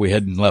would if we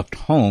hadn't left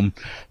home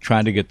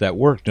trying to get that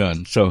work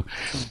done. So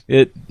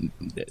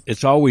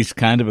it's always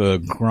kind of a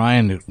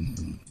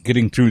grind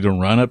getting through the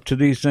run-up to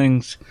these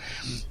things.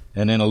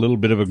 And then a little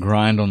bit of a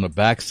grind on the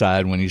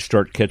backside when you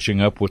start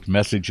catching up with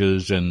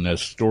messages and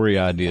story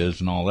ideas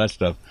and all that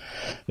stuff.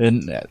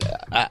 And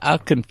I'll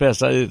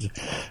confess, I've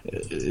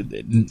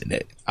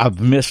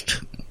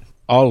missed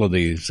all of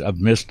these.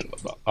 I've missed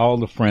all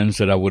the friends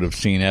that I would have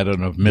seen at it,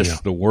 and I've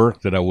missed the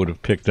work that I would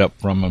have picked up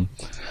from them.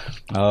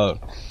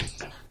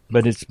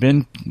 But it's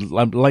been,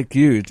 like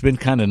you, it's been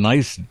kind of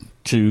nice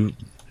to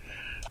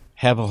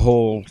have a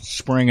whole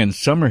spring and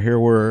summer here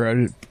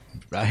where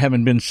I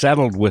haven't been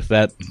saddled with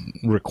that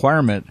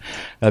requirement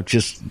of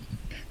just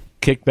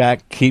kick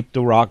back, keep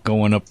the rock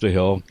going up the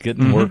hill,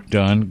 getting work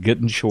done,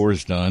 getting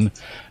chores done.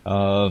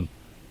 And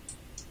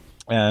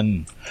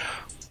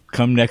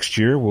come next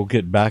year, we'll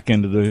get back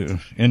into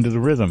the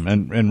rhythm.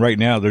 And right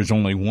now, there's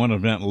only one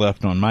event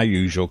left on my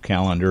usual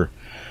calendar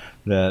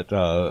that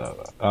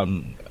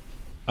I'm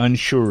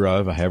unsure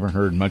of. I haven't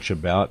heard much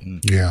about,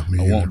 and I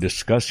won't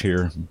discuss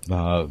here.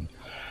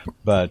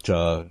 But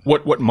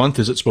what month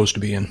is it supposed to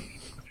be in?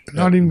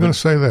 Not even going to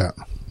say that.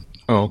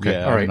 Oh, okay.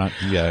 Yeah, All right.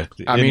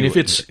 I mean, if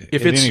it's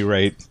at any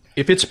rate,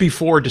 if it's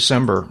before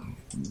December,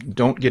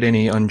 don't get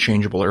any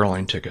unchangeable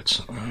airline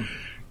tickets.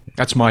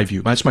 That's my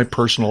view. That's my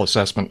personal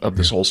assessment of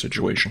this whole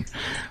situation.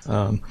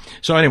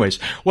 So anyways,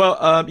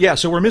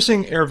 so we're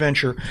missing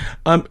AirVenture.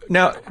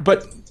 Now,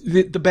 but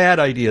the bad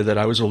idea that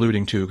I was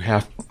alluding to,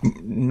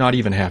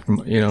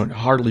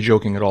 hardly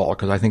joking at all,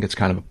 because I think it's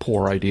kind of a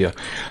poor idea.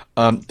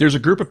 There's a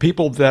group of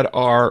people that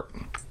are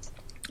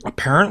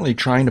apparently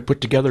trying to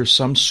put together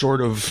some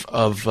sort of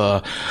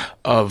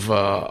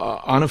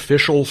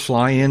unofficial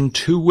fly-in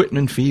to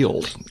Whitman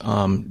Field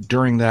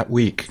during that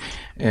week,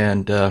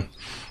 and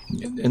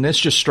this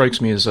just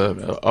strikes me as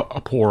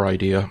a poor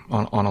idea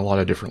on a lot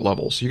of different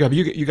levels. You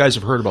guys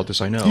have heard about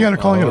this, I know. Yeah, they're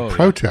calling it a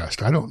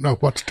protest. I don't know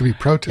what's to be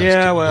protested.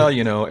 Yeah, well,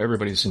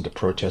 everybody's into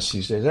protests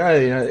these days.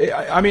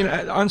 I mean,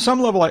 on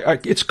some level,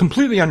 it's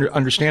completely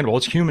understandable.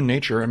 It's human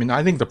nature. I mean,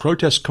 I think the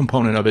protest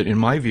component of it, in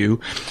my view,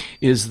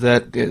 is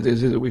that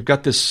we've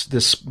got this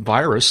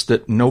virus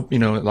that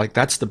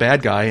that's the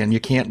bad guy, and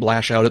you can't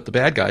lash out at the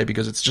bad guy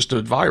because it's just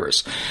a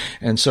virus.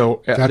 And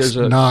so that's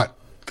not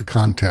the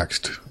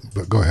context.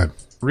 But go ahead.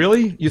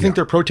 Really? You think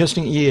they're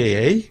protesting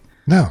EAA?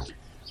 No.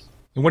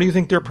 And what do you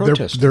think they're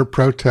protesting? They're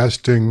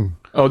protesting.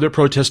 Oh, they're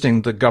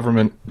protesting the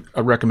government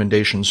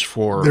recommentions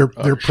for.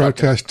 They're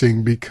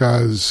protesting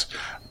because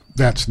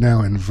that's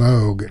now in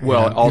vogue.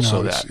 Well, and,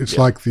 also it's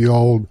like the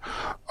old,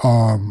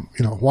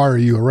 why are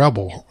you a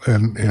rebel?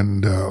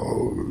 And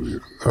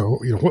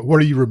what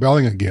are you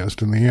rebelling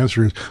against? And the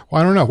answer is,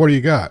 well, I don't know. What do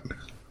you got?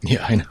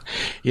 Yeah, I know.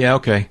 Yeah,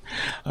 okay.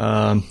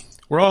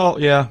 We're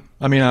all. Yeah.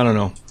 I mean, I don't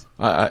know.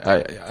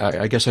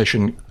 I guess I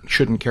shouldn't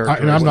characterize.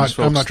 And I'm not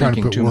trying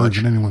to put too words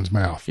much in anyone's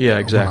mouth. Yeah,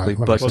 exactly.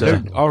 But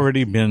there's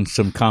already been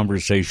some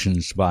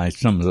conversations by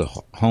some of the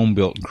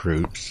home-built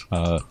groups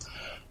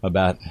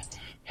about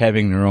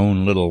having their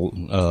own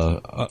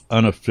little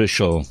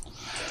unofficial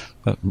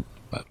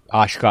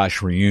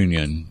Oshkosh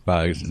reunion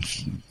by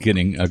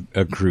getting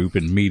a group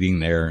and meeting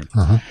there.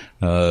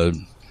 Uh-huh.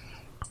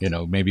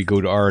 Maybe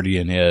go to Artie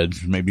and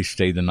Ed's, maybe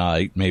stay the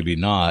night, maybe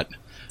not.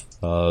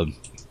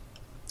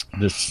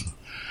 This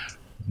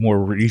more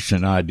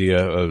recent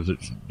idea of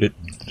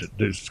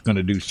it's going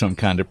to do some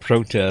kind of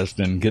protest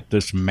and get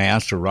this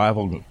mass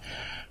arrival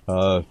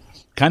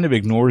kind of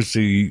ignores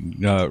the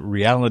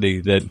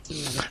reality that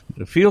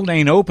the field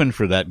ain't open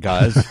for that,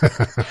 guys.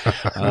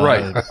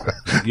 Right.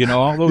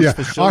 All those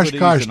facilities.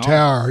 Oshkosh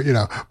Tower,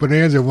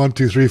 Bonanza 1,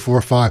 2, 3,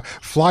 4, 5,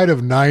 flight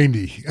of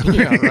 90.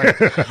 Yeah,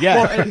 right.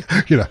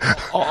 Yeah.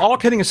 Well, all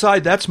kidding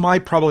aside, that's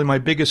probably my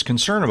biggest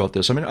concern about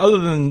this. I mean, other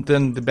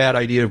than the bad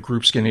idea of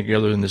groups getting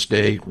together in this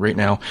day right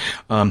now,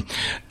 I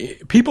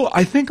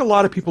think a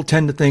lot of people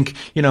tend to think,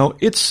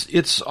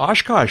 it's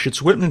Oshkosh,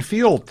 it's Whitman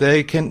Field.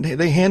 They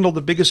handle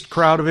the biggest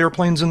crowd of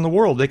airplanes in the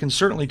world. They can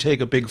certainly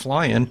take a big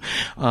fly-in.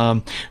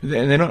 And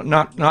they don't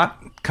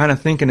not kind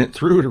of thinking it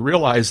through to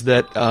realize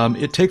that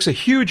it takes a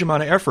huge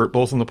amount of effort,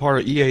 both on the part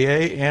of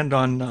EAA and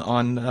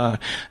on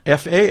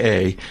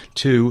FAA,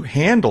 to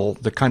handle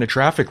the kind of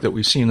traffic that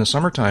we see in the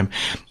summertime.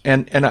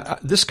 And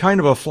this kind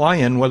of a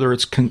fly-in, whether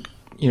it's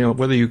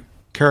whether you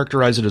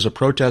characterize it as a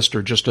protest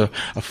or just a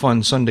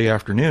fun Sunday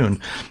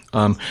afternoon,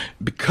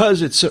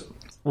 because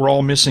we're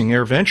all missing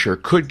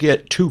AirVenture, could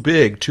get too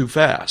big too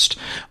fast.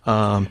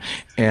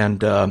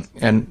 And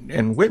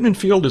Whitman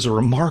Field is a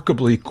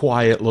remarkably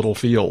quiet little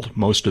field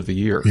most of the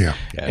year. Yeah.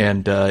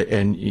 And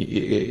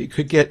it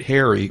could get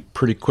hairy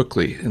pretty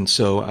quickly. And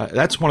so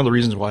that's one of the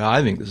reasons why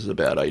I think this is a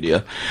bad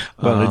idea.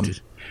 Well,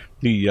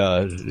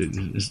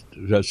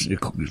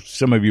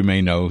 some of you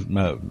may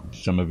know,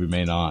 some of you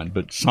may not,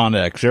 but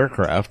Sonex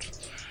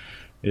Aircraft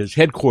is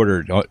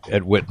headquartered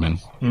at Whitman,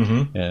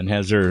 mm-hmm. and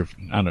has their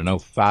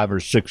 5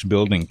 or 6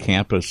 building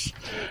campus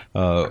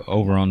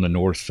over on the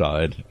north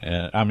side.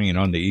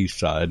 On the east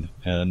side,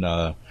 and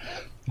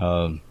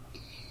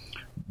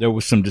there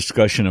was some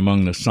discussion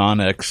among the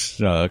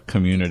Sonex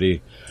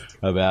community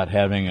about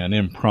having an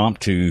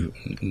impromptu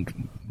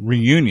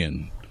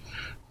reunion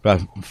by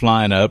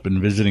flying up and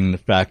visiting the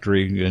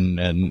factory and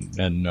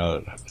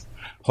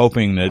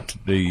hoping that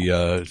the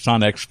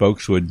Sonex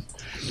folks would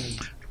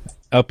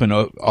up and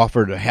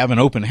offer to have an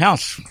open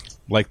house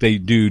like they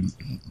do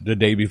the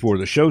day before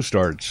the show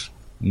starts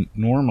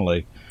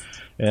normally.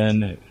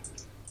 And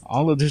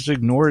all of this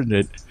ignored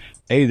that,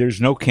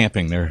 there's no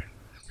camping there.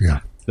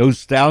 Yeah.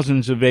 Those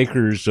thousands of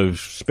acres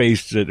of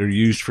space that are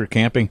used for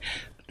camping,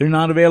 they're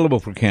not available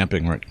for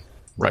camping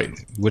right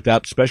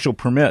without special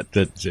permit.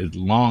 That's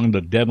long. The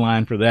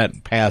deadline for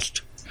that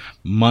passed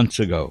months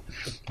ago.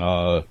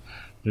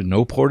 There's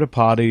no porta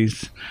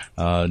potties,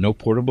 no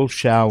portable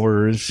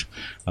showers.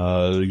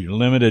 You're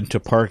limited to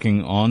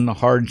parking on the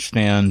hard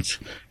stands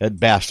at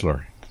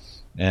Bassler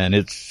and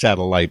its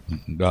satellite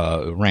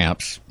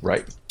ramps.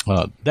 Right.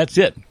 That's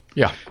it.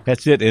 Yeah.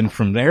 That's it. And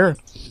from there,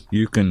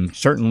 you can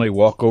certainly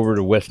walk over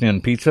to West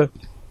End Pizza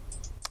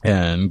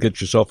and get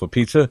yourself a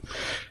pizza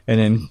and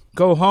then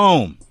go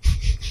home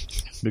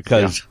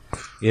because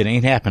it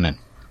ain't happening.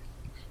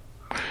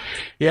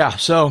 Yeah.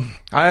 So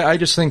I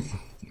just think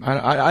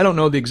I don't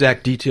know the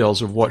exact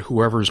details of what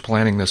whoever is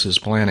planning this is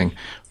planning,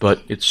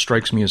 but it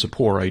strikes me as a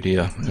poor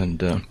idea. And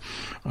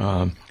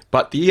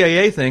but the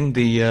EAA thing,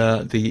 the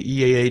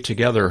EAA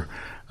Together.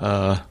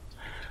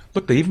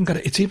 Look,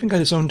 it's even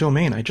got its own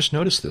domain. I just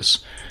noticed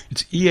this.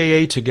 It's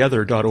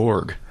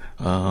eaatogether.org.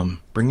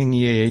 Bringing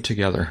EAA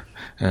together,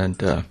 and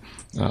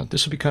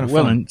this will be kind of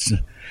fun. Well, and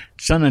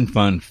Sun and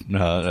Fun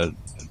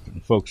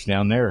folks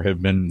down there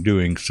have been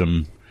doing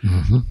some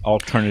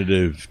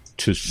alternative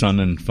to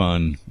Sun and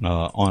Fun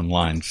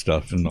online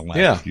stuff in the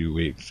last few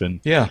weeks, and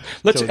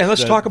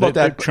let's talk about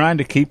that.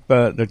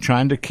 They're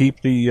trying to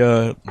keep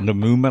the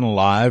movement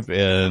alive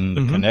and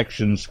the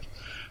connections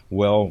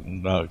well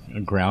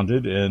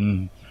grounded,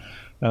 and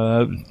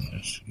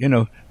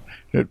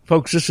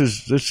folks, this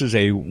is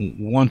a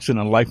once in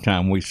a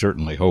lifetime, we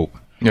certainly hope,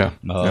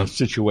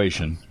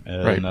 situation.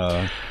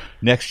 And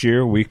next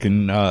year we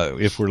can,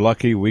 if we're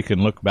lucky, we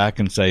can look back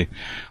and say,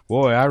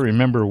 boy, I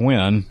remember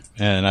when,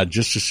 and I'd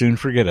just as soon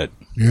forget it.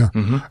 Yeah.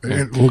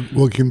 And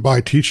we can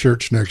buy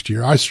T-shirts next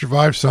year. I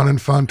survived Sun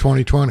and Fun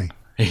 2020.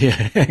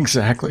 Yeah,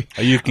 exactly.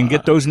 You can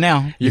get those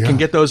now. You can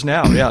get those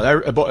now.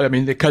 Yeah, I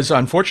mean, because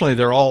unfortunately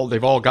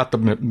they've all got the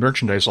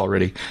merchandise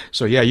already.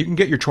 So yeah, you can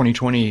get your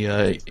 2020.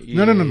 No.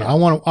 I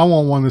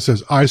want one that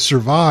says "I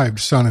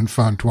survived Sun and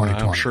Fun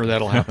 2020." I'm sure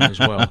that'll happen as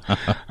well.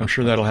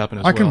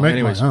 I can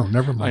make my own.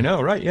 Never mind. I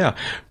know, right? Yeah.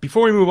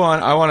 Before we move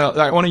on, I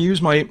want to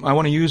use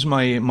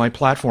my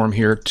platform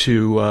here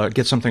to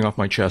get something off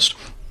my chest.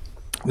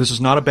 This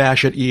is not a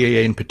bash at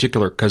EAA in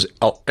particular, because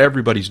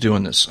everybody's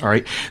doing this, all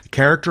right?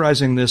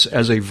 Characterizing this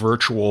as a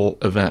virtual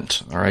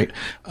event, all right?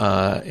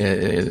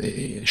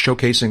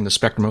 Showcasing the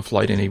spectrum of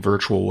flight in a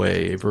virtual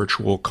way, a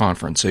virtual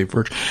conference, I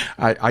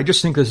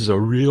just think this is a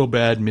real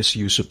bad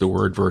misuse of the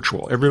word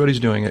virtual. Everybody's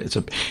doing it.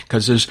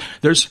 Because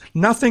there's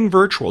nothing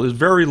virtual. There's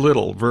very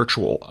little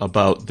virtual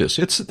about this.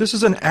 This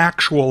is an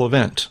actual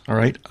event, all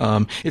right?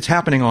 It's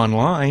happening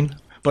online.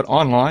 But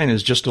online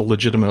is just as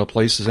legitimate a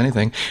place as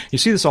anything. You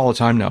see this all the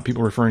time now.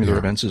 People referring to their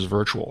events as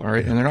virtual, all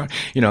right? And they're not,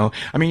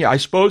 I mean, I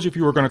suppose if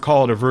you were going to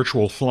call it a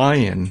virtual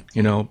fly-in,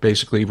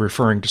 basically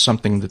referring to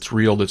something that's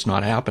real that's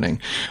not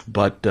happening.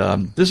 But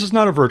this is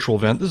not a virtual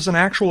event. This is an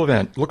actual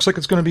event. Looks like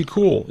it's going to be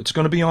cool. It's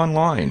going to be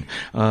online.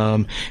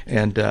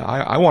 And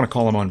I want to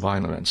call them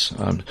online events.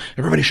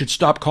 Everybody should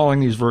stop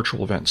calling these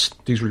virtual events.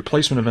 These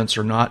replacement events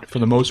are not, for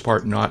the most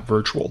part, not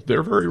virtual.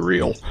 They're very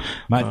real.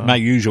 My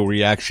usual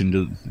reaction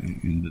to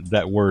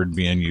that word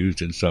being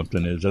used in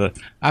something is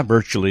I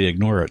virtually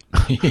ignore it.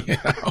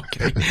 Yeah,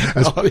 okay.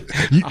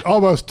 You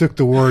almost took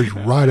the words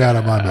right out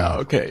of my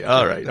mouth. Okay,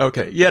 all right,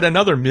 okay. Yet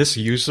another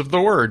misuse of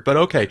the word, but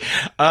okay.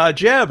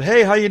 Jeb,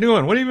 hey, how you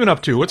doing? What have you been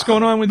up to? What's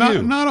going on with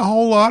you? Not a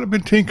whole lot. I've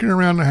been tinkering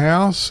around the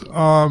house.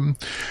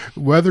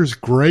 Weather's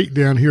great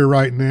down here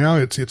right now.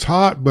 It's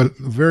hot, but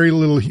very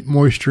little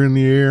moisture in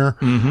the air.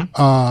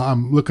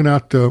 I'm looking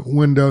out the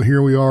window.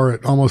 Here we are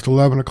at almost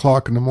 11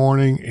 o'clock in the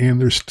morning,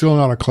 and there's still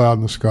not a cloud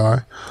in the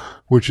sky,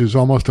 which is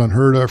almost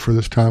unheard of for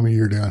this time of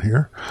year down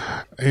here.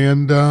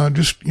 And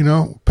just,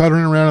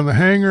 puttering around in the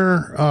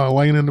hangar,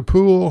 laying in the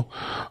pool,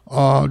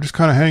 just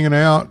kind of hanging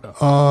out.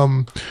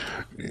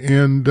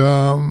 And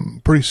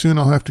pretty soon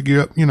I'll have to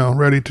get,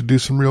 ready to do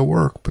some real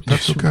work, but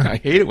that's okay. I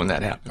hate it when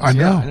that happens. I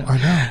know.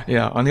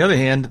 Yeah. On the other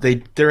hand,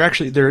 they're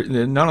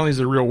not only is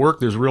there real work,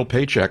 there's real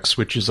paychecks,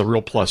 which is a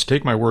real plus.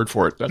 Take my word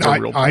for it. That's a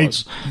real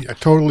plus. I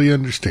totally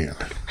understand.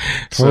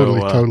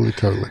 Totally.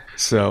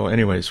 So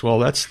anyways, well,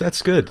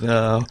 that's good.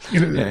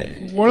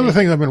 One of the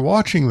things I've been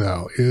watching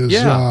though is,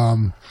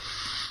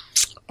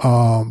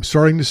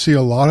 starting to see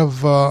a lot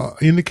of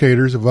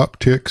indicators of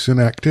upticks in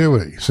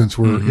activity since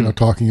we're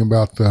talking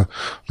about the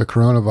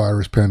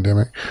coronavirus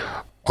pandemic.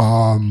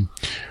 I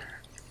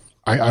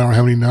don't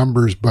have any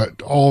numbers,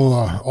 but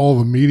all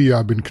the media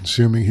I've been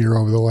consuming here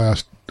over the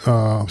last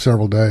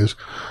several days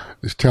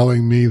is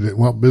telling me that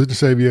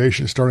business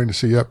aviation is starting to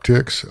see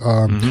upticks.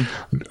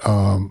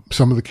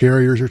 Some of the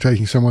carriers are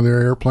taking some of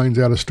their airplanes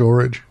out of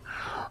storage.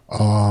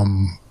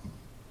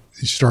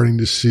 Starting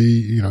to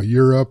see,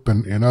 Europe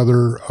and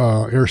other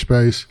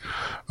airspace,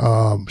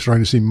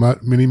 starting to see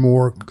many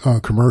more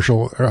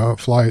commercial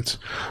flights.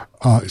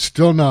 It's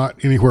still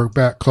not anywhere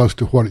back close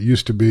to what it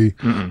used to be.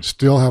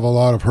 Still have a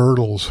lot of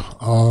hurdles,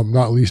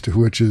 not least of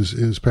which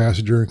is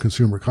passenger and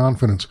consumer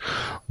confidence.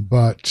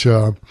 But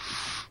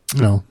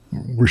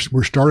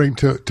we're starting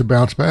to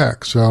bounce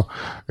back. So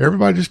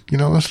everybody just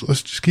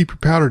let's just keep your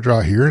powder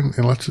dry here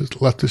and let's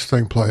just let this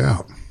thing play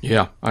out.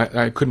 Yeah,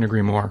 I couldn't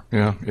agree more.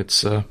 Yeah,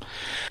 it's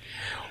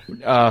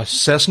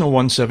Cessna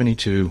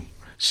 172.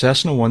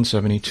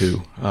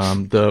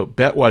 The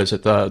bet, what is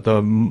it?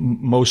 The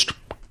most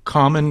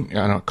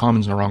common,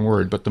 common's the wrong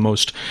word, but the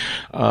most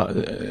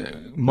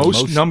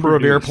number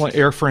produced of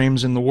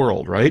airframes in the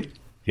world, right?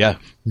 Yeah.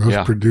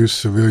 Most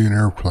produced civilian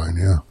airplane,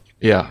 yeah.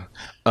 Yeah.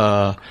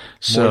 More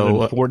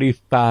than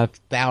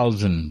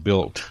 45,000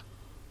 built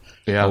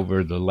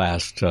over the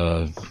last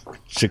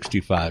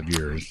 65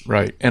 years.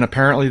 Right. And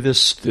apparently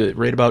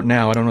right about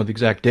now, I don't know the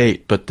exact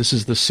date, but this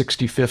is the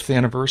 65th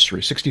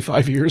anniversary.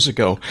 65 years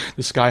ago,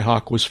 the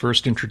Skyhawk was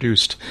first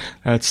introduced.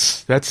 And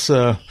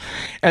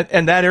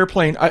that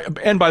airplane,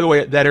 and by the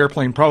way, that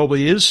airplane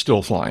probably is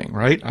still flying,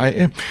 right?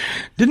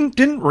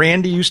 Didn't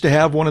Randy used to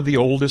have one of the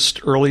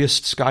earliest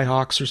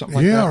Skyhawks or something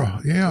like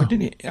that? Yeah. Or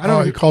didn't he? I don't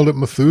know. He called it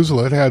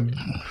Methuselah. It had,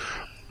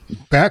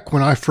 back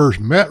when I first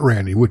met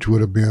Randy, which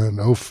would have been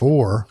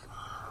 2004,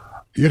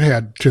 it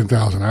had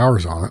 10,000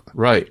 hours on it.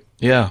 Right.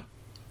 Yeah.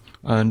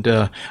 And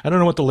I don't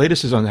know what the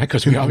latest is on that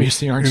because we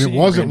obviously aren't seeing it. And it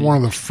wasn't Randy. one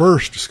of the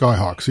first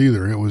Skyhawks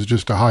either. It was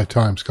just a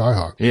high-time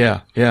Skyhawk.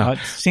 Yeah. It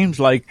seems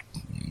like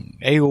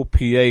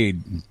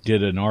AOPA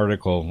did an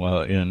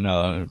article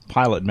in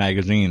Pilot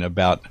Magazine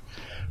about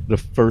the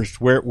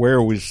first,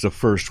 where was the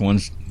first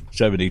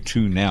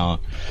 172 now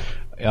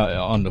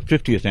on the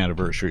 50th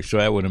anniversary. So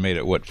that would have made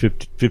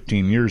it,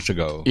 15 years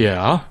ago.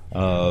 Yeah.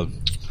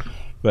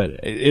 But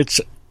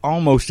it's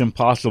almost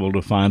impossible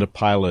to find a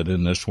pilot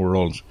in this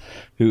world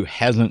who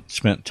hasn't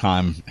spent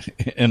time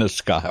in a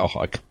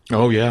Skyhawk.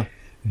 Oh, yeah.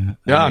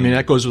 Yeah, I mean,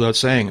 that goes without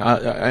saying.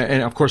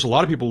 And, of course, a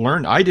lot of people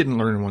learn. I didn't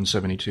learn in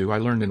 172. I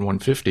learned in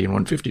 150 and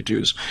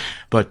 152s.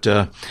 But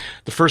the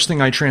first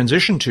thing I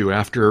transitioned to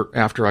after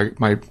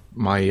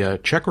my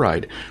check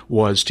ride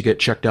was to get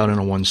checked out in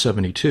a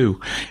 172.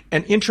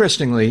 And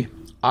interestingly,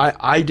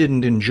 I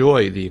didn't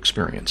enjoy the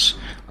experience.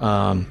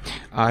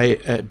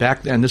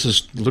 Back then, this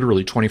is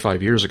literally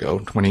 25 years ago,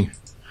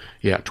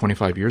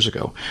 25 years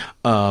ago.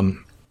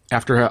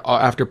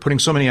 After putting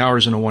so many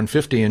hours in a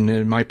 150, and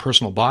in my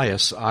personal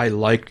bias, I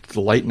liked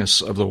the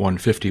lightness of the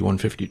 150,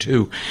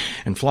 152,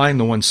 and flying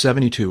the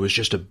 172 was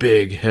just a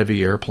big,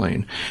 heavy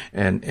airplane,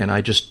 and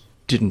I just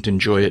didn't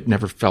enjoy it.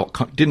 Never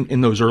didn't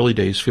in those early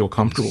days feel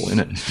comfortable in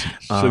it.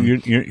 So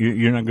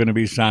you're not going to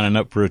be signing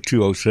up for a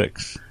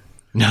 206.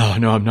 No,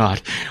 I'm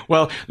not.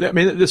 Well, I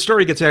mean, the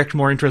story gets actually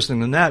more interesting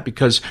than that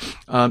because,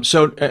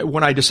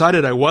 when I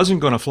decided I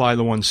wasn't going to fly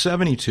the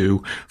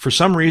 172 for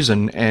some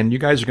reason, and you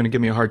guys are going to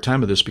give me a hard time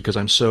with this because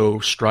I'm so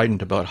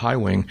strident about high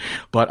wing,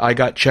 but I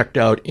got checked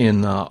out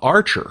in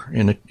Archer,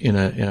 in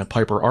a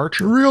Piper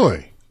Archer.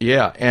 Really?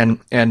 Yeah,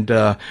 and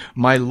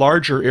my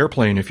larger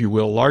airplane, if you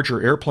will,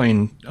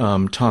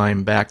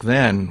 time back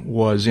then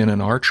was in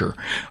an Archer,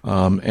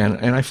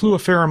 and I flew a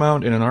fair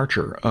amount in an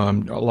Archer. A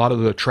lot of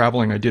the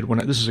traveling I did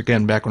this is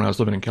again back when I was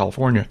living in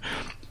California.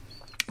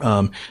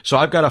 So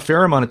I've got a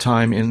fair amount of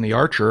time in the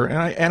Archer,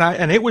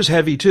 and it was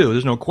heavy too.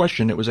 There's no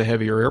question it was a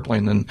heavier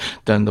airplane than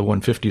the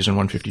 150s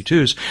and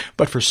 152s.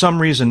 But for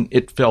some reason,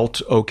 it felt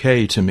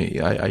okay to me.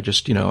 I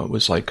just, it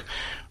was like,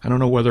 I don't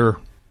know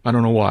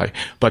why,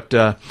 but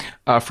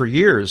for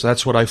years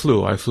that's what I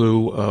flew. I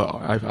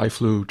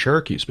flew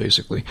Cherokees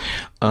basically,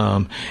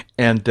 and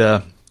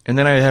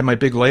then I had my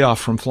big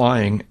layoff from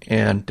flying.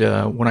 And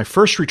when I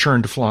first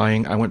returned to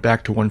flying, I went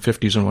back to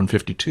 150s and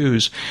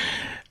 152s.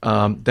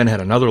 Then had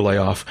another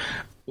layoff.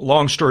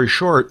 Long story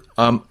short,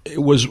 it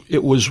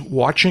was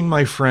watching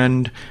my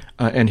friend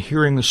and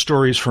hearing the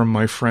stories from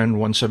my friend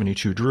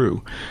 172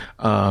 Drew,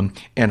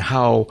 and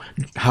how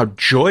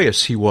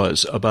joyous he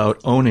was about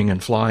owning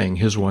and flying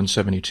his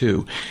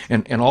 172,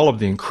 and all of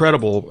the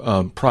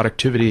incredible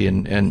productivity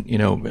and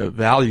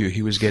value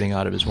he was getting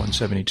out of his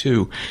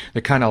 172.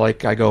 That kind of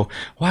like I go,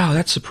 wow,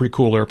 that's a pretty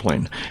cool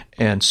airplane.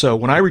 And so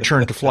when I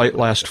returned to flight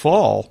last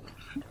fall,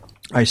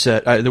 I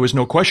said there was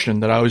no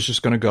question that I was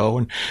just going to go,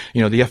 and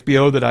the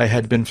FBO that I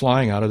had been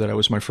flying out of, that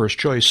was my first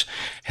choice,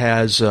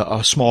 has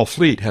a small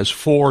fleet, has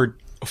four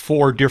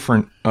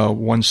different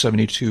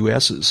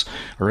 172Ss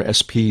or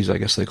SPs, I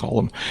guess they call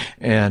them,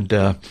 and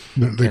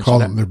they call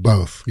them. They're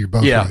both. You're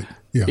both right.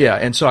 Yeah,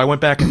 and so I went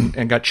back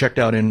and got checked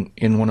out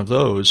in one of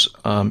those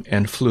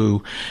and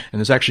flew. And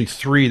there's actually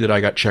 3 that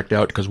I got checked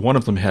out because one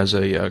of them has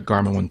a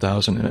Garmin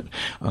 1000 in it,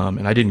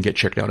 and I didn't get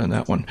checked out in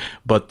that one.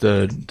 But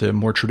the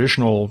more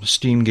traditional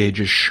steam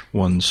gauge-ish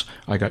ones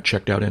I got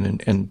checked out in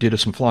and did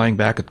some flying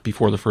back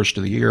before the first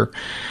of the year.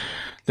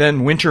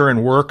 Then winter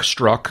and work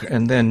struck,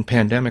 and then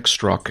pandemic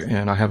struck,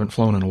 and I haven't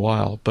flown in a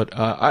while. But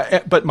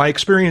my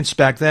experience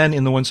back then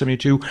in the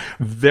 172,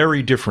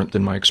 very different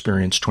than my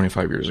experience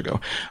 25 years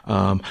ago.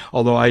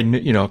 Although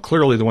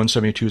clearly the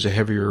 172 is a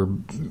heavier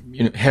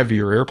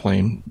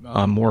airplane,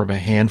 more of a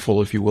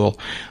handful, if you will.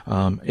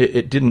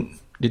 It didn't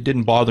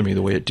bother me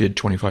the way it did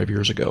 25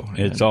 years ago.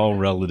 It's all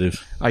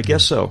relative. I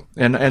guess so.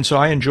 And so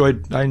I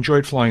enjoyed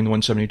flying the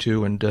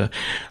 172, and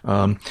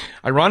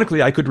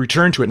ironically I could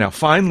return to it now.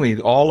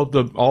 Finally, all of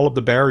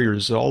the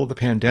barriers, all of the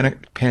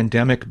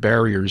pandemic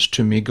barriers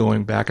to me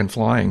going back and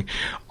flying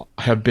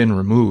have been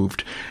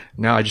removed.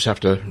 Now I just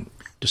have to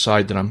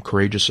decide that I'm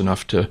courageous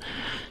enough to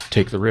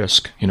take the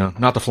risk,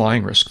 not the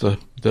flying risk,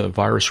 the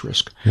virus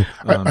risk.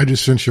 I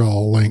just sent you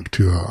all a link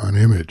to an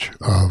image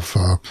of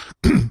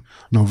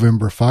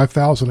November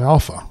 5000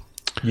 Alpha.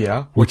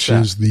 Yeah. Which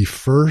is the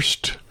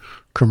first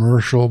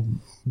commercial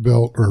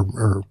built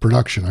or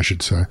production, I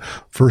should say,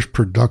 first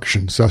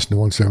production Cessna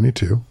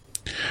 172.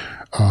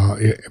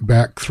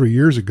 Back 3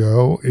 years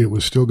ago, it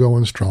was still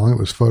going strong. It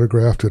was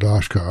photographed at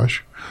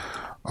Oshkosh.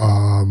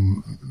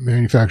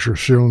 Manufacturer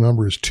serial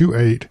number is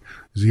 28000.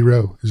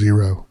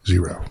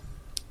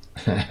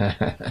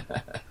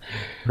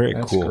 Very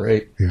That's cool.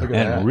 great. Yeah. Look at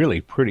And that.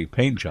 really pretty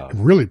paint job.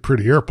 Really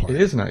pretty airplane.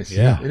 It is nice.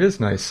 Yeah. It is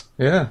nice.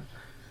 Yeah.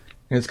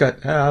 And it's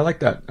got. I like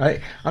that.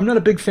 I'm not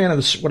a big fan of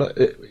this.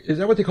 Is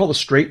that what they call the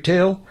straight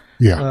tail?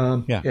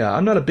 Yeah. Yeah.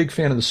 I'm not a big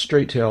fan of the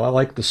straight tail. I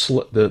like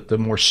the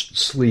more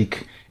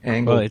sleek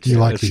angle. Well, it's You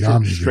like a the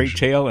Omni straight Vision.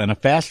 tail and a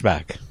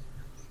fastback.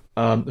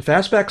 The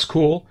fastback's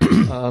cool.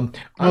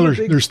 Well,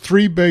 there's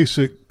three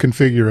basic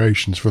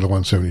configurations for the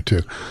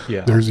 172.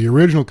 Yeah. There's the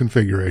original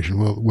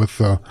configuration with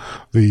the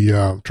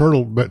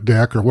turtle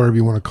deck or whatever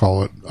you want to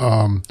call it,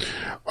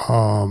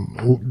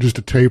 just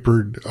a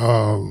tapered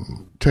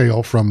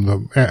tail from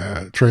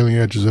the trailing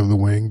edges of the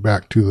wing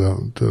back to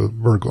the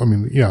vertical. To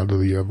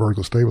the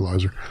vertical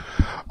stabilizer.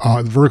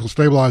 The vertical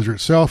stabilizer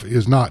itself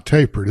is not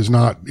tapered. It's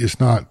not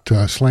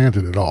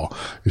slanted at all.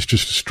 It's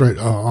just a straight,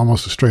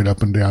 almost a straight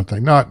up and down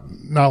thing. Not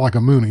like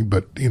a Mooney,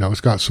 but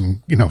it's got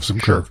some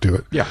curve to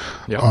it. Yeah.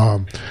 Yeah.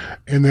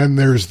 And then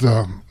there's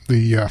the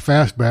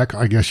fastback,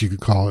 I guess you could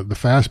call it, the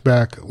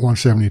fastback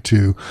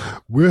 172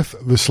 with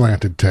the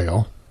slanted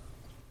tail,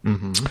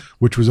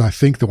 which was, I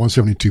think, the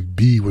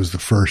 172B was the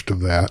first of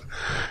that.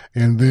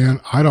 And then,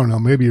 I don't know,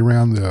 maybe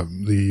around the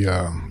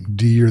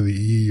D or the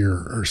E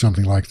or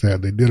something like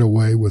that, they did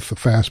away with the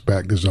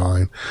fastback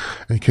design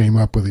and came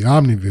up with the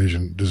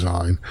OmniVision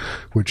design,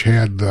 which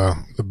had the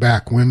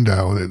back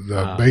window,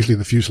 basically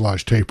the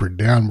fuselage tapered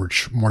downward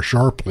more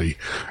sharply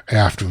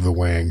aft of the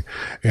wing.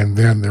 And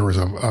then there was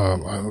a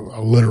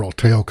literal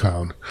tail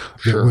cone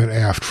that went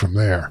aft from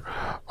there.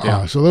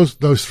 Yeah. So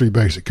those three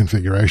basic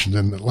configurations,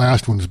 and the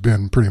last one's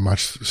been pretty much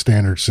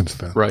standard since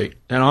then. Right.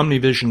 And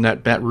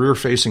OmniVision, that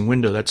rear-facing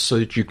window, that's so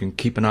that you can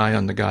keep an eye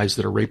on the guys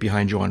that are right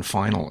behind you on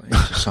final,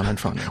 sun and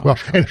final. Well,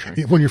 and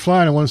when you're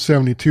flying a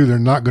 172, they're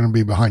not going to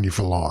be behind you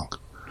for long.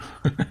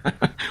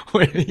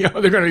 They're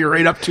going to be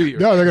right up to you.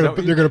 No, they're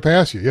going to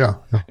pass you. Yeah.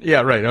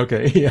 Yeah, right.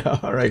 Okay. Yeah,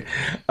 all right.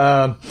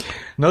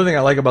 Another thing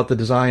I like about the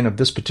design of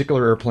this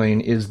particular airplane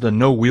is the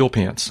no wheel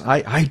pants.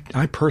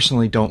 I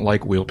personally don't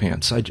like wheel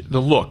pants. The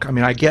look. I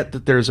mean, I get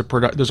that there's a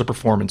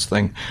performance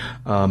thing,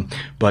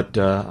 but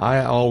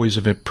I always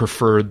have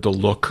preferred the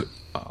look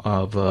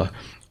of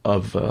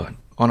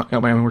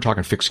we're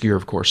talking fixed gear,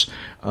 of course,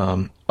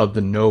 of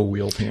the no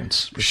wheel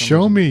pants.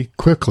 Show me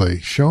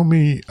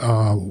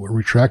a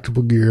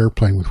retractable gear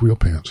airplane with wheel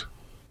pants.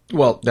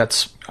 Well,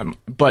 that's,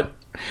 but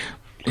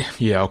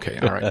yeah, okay,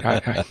 all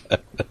right.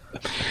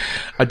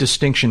 A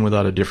distinction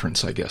without a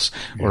difference, I guess.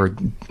 Or,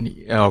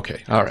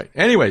 okay, all right.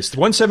 Anyways, the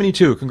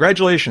 172,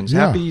 congratulations.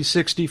 Yeah. Happy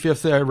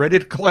 65th, ready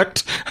to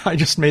collect. I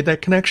just made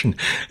that connection.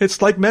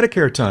 It's like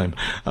Medicare time.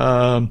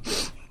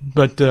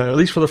 But at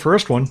least for the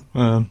first one.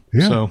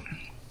 Yeah. So,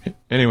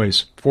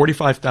 anyways,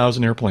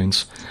 45,000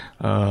 airplanes.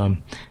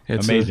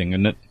 It's Amazing,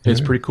 isn't it?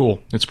 It's pretty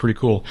cool. It's pretty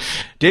cool.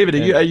 David,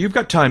 you've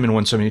got time in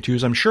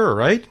 172s, I'm sure,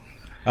 right?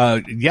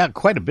 Yeah,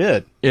 quite a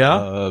bit.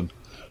 Yeah.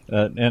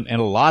 And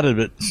a lot of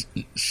it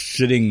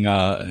sitting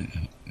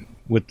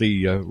with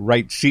the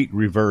right seat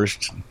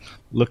reversed,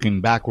 looking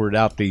backward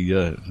out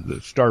the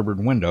starboard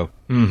window,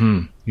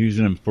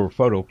 using them for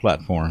photo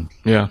platforms.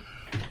 Yeah.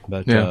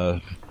 But Yeah.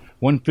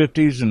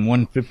 150s and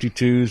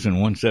 152s and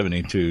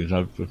 172s,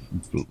 I've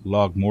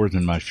logged more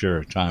than my share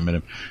of time in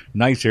them.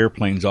 Nice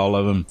airplanes, all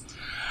of them.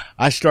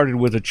 I started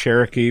with a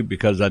Cherokee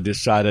because I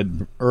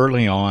decided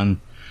early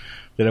on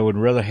that I would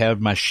rather have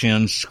my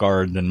shins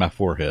scarred than my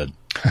forehead.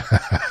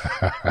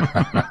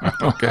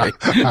 Okay.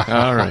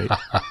 All right.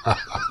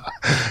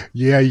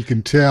 Yeah, you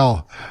can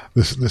tell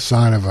the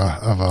sign of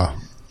a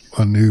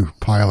new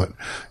pilot.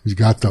 He's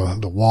got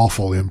the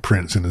waffle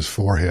imprints in his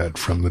forehead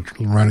from the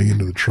running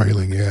into the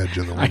trailing edge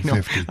of the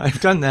 150.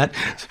 I've done that.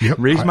 Yep.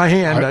 Raise my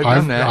hand. I've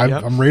done that.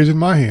 Yep. I'm raising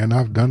my hand.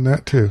 I've done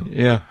that too.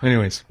 Yeah.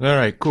 Anyways. All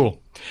right. Cool.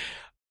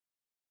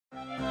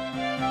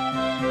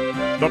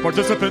 The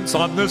participants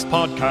on this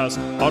podcast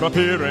are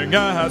appearing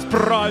as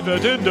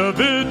private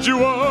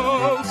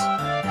individuals.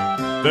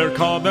 Their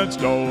comments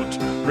don't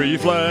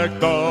reflect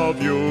the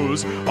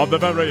views of the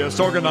various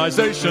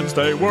organizations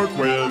they work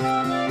with.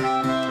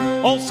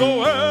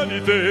 Also,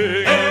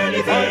 anything,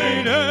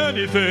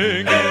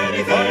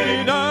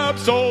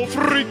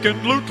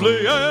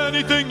 abso-freaking-lutely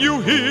anything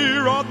you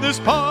hear on this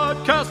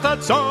podcast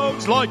that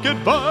sounds like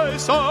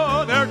advice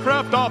on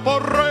aircraft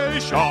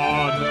operation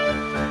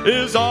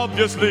is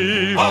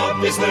obviously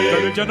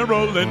very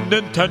general in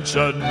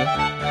intention.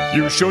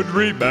 You should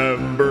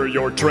remember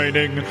your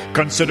training,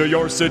 consider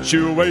your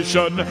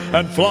situation,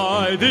 and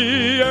fly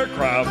the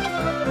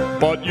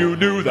aircraft. But you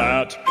knew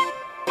that.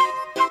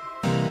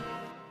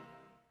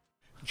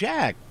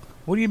 Jack,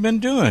 what have you been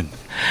doing?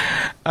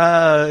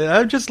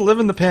 I'm just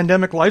living the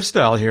pandemic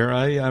lifestyle here.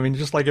 I mean,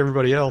 just like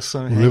everybody else.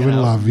 Living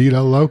la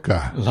vida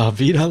loca. La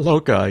vida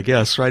loca, I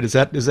guess, right? Is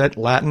that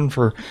Latin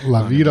for?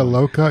 La vida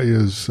loca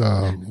is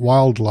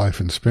wildlife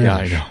in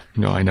Spanish.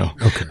 Yeah, I know.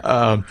 Okay.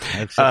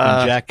 Except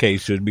in Jack's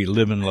case, it would be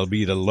living la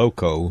vida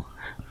loco.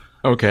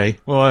 Okay.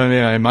 Well, I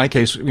mean, in my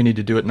case, we need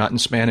to do it not in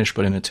Spanish,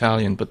 but in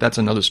Italian, but that's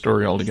another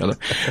story altogether.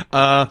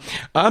 Other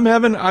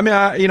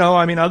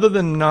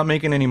than not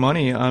making any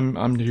money,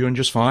 I'm doing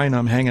just fine.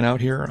 I'm hanging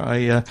out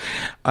here.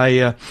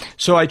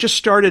 So I just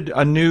started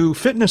a new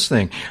fitness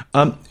thing.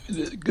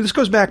 This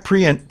goes back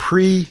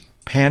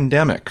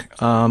pre-pandemic.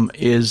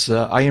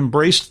 I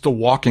embraced the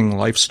walking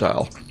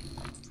lifestyle.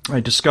 I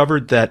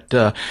discovered that,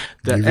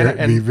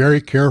 be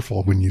very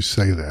careful when you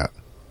say that.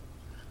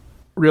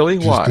 Really?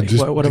 Why?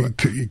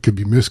 It could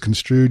be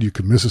misconstrued. You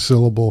could miss a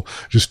syllable.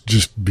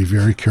 Just be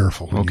very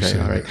careful. When you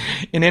say all right.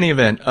 that. In any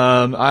event,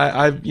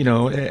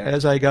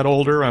 as I got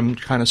older, I'm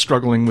kind of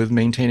struggling with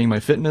maintaining my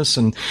fitness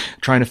and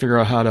trying to figure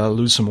out how to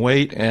lose some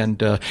weight.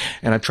 And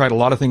I've tried a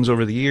lot of things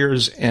over the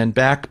years. And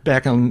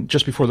back on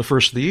just before the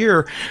first of the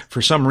year,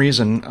 for some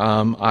reason,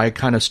 I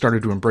kind of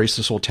started to embrace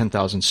this whole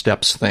 10,000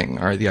 steps thing,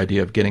 or the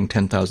idea of getting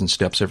 10,000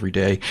 steps every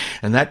day.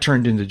 And that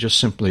turned into just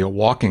simply a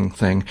walking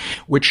thing,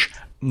 which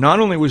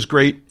not only was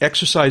great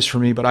exercise for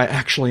me, but I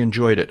actually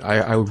enjoyed it.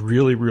 I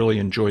really, really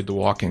enjoyed the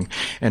walking.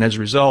 And as a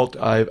result,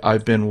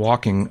 I've been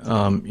walking,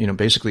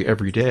 basically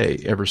every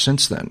day ever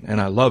since then.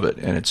 And I love it.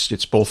 And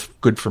it's both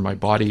good for my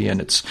body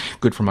and it's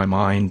good for my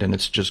mind and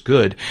it's just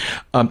good.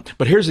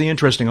 But here's the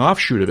interesting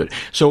offshoot of it.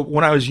 So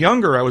when I was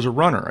younger, I was a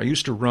runner. I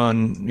used to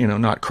run,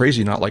 not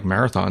crazy, not like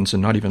marathons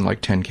and not even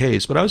like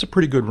 10Ks, but I was a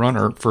pretty good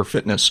runner for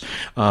fitness,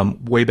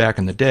 way back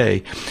in the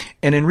day.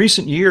 And in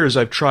recent years,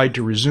 I've tried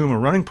to resume a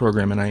running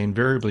program and I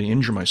invariably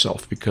injure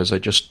myself because I'm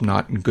just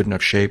not in good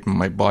enough shape and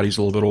my body's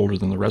a little bit older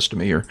than the rest of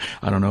me, or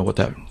I don't know what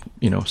that,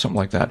 something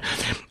like that.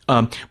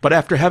 But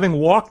after having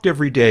walked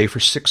every day for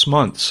 6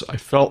 months, I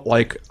felt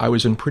like I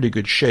was in pretty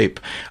good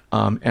shape,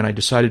 and I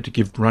decided to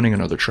give running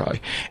another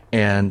try.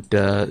 And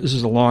this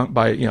is a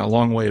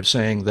long way of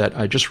saying that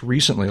I just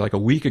recently, like a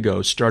week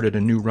ago, started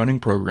a new running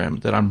program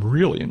that I'm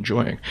really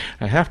enjoying.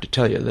 I have to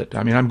tell you that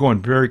I'm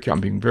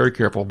being very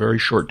careful, very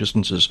short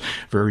distances,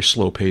 very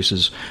slow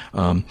paces.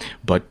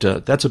 But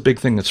that's a big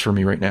thing that's for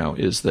me right now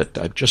is that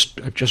I've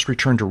just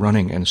returned to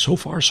running, and so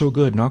far so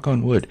good. Knock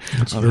on wood.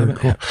 That's very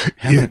cool.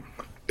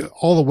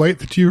 All the weight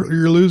that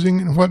you're losing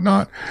and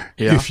whatnot.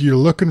 Yeah. If you're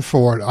looking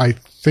for it, I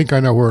think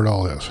I know where it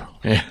all is.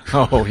 Yeah.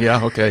 Oh,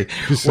 yeah. Okay.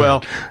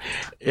 Well,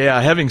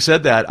 yeah. Having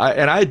said that,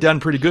 I had done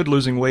pretty good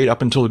losing weight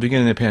up until the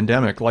beginning of the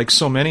pandemic. Like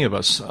so many of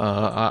us,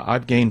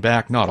 I've gained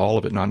back not all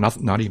of it,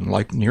 not even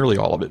like nearly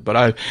all of it,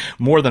 but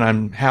more than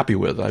I'm happy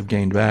with. I've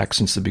gained back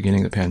since the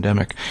beginning of the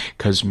pandemic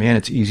because man,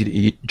 it's easy to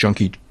eat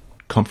junky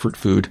comfort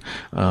food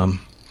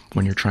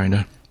when you're trying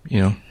to,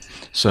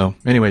 So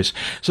anyways,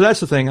 so that's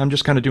the thing. I'm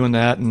just kind of doing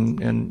that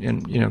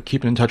and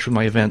keeping in touch with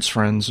my events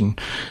friends and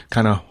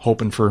kind of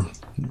hoping for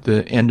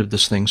the end of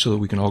this thing so that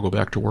we can all go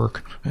back to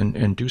work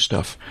and do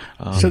stuff.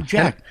 So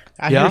Jack,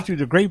 I heard through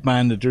the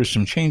grapevine that there's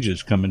some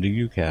changes coming to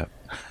UCAP.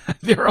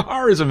 There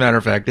are, as a matter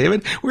of fact,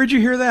 David. Where'd you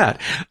hear that?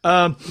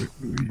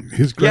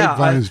 His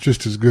grapevine is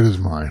just as good as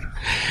mine.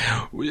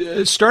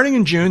 Starting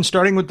in June,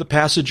 starting with the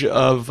passage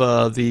of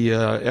the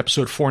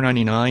episode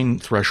 499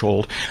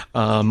 threshold,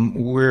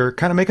 we're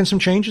kind of making some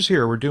changes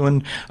here. We're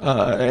doing,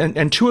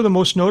 and two of the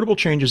most notable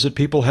changes that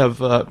people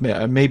have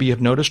maybe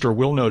have noticed or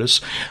will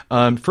notice.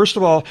 First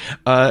of all,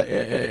 by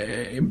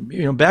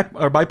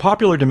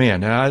popular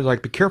demand. And I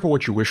like be careful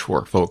what you wish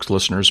for, folks,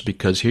 listeners,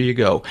 because here you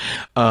go.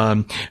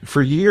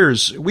 For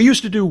years, we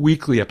used to do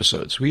weekly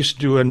episodes. We used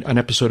to do an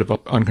episode of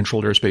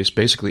Uncontrolled Airspace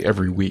basically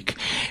every week.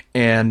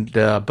 And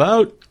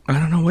about, I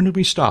don't know, when did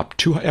we stop?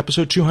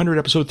 Episode 200,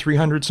 episode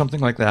 300, something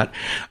like that.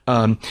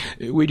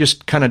 We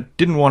just kind of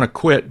didn't want to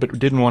quit, but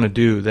didn't want to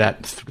do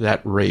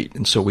that rate.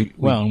 And so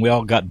and we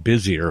all got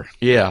busier.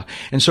 Yeah.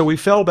 And so we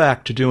fell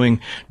back to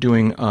doing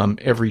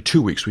every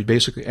 2 weeks.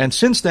 And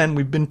since then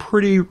we've been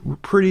pretty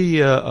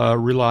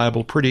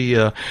reliable, pretty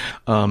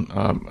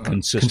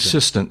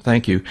consistent.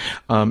 Thank you.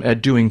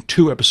 At doing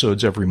 2 episodes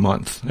every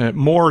month,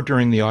 more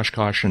during the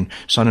Oshkosh and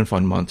Sun and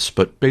Fun months,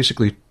 but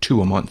basically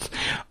 2 a month.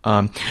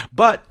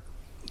 But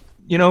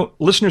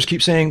listeners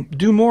keep saying,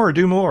 do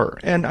more.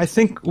 And I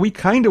think we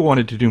kind of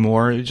wanted to do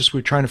more.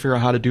 We're trying to figure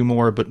out how to do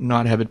more, but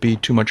not have it be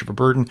too much of a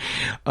burden.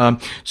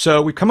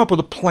 So we come up with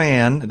a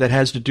plan that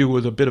has to do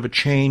with a bit of a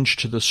change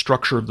to the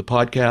structure of the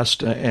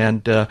podcast.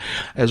 And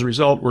as a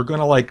result, we're going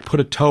to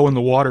put a toe in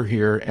the water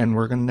here. And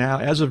we're going to now,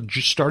 as of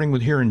starting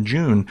with here in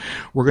June,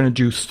 we're going to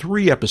do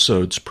 3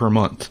 episodes per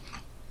month.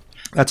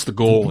 That's the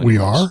goal. We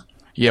are?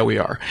 Yeah, we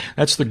are.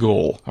 That's the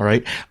goal. All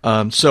right.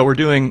 So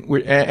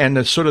and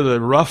the sort of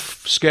the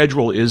rough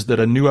schedule is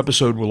that a new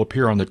episode will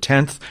appear on the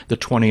 10th, the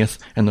 20th,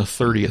 and the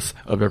 30th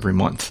of every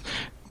month.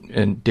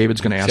 And David's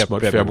going to ask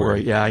about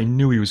February. Yeah, I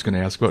knew he was going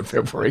to ask about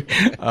February.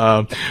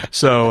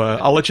 So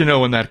I'll let you know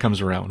when that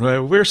comes around.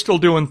 We're still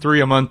doing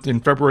 3 a month.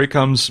 And February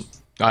comes,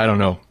 I don't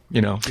know.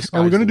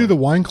 Are we going to do the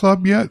wine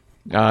club yet?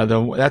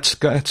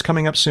 That's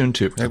coming up soon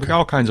too. We've got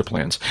all kinds of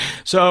plans.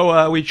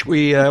 So we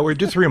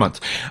do 3 a month.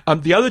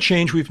 The other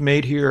change we've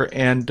made here,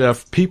 and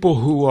people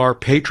who are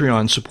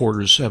Patreon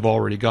supporters have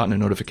already gotten a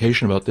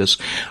notification about this.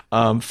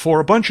 For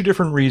a bunch of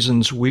different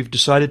reasons, we've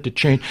decided to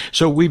change.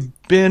 So we've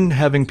been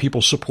having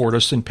people support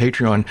us in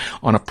Patreon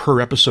on a per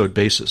episode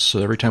basis.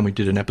 So every time we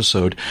did an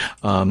episode,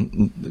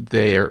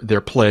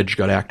 their pledge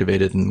got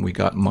activated and we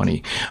got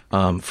money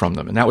from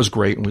them, and that was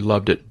great and we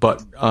loved it.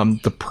 But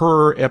the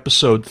per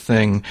episode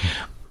thing,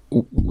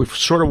 we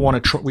sort of want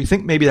to try. We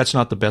think maybe that's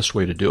not the best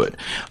way to do it.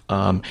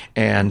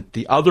 And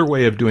the other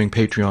way of doing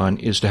Patreon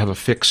is to have a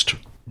fixed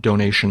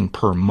donation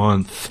per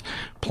month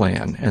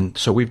plan. And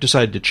so we've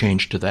decided to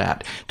change to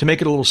that to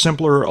make it a little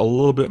simpler, a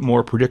little bit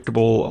more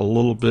predictable, a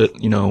little bit,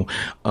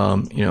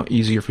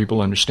 easier for people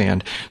to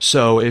understand.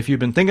 So if you've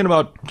been thinking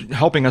about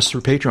helping us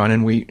through Patreon,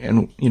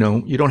 and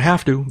you don't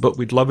have to, but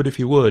we'd love it if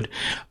you would,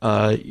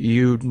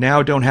 you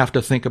now don't have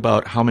to think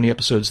about how many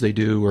episodes they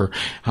do or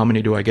how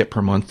many do I get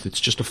per month. It's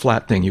just a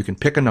flat thing. You can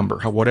pick a number,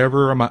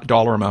 whatever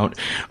dollar amount,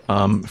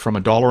 from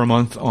 $1 a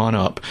month on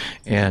up,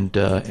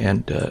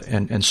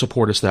 and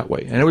support us that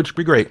way. And it would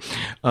be great.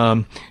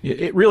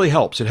 It really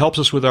helps. It helps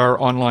us with our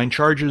online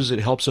charges. It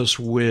helps us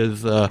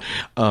with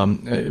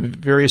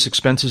various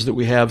expenses that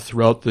we have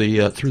throughout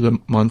through the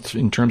month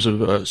in terms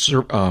of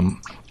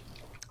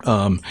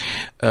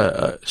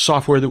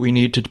software that we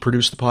need to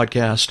produce the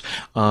podcast.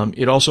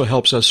 It also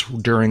helps us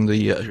during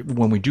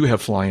when we do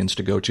have fly-ins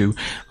to go to.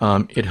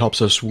 It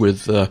helps us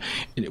with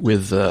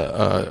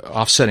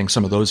offsetting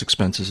some of those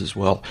expenses as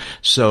well.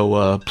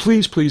 So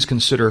please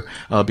consider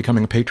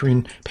becoming a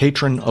patron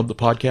of the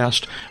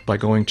podcast by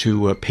going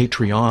to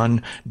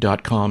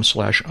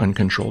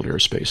patreon.com/uncontrolled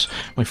airspace.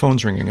 My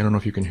phone's ringing. I don't know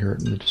if you can hear it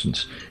in the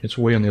distance. It's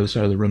way on the other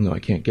side of the room, though. I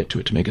can't get to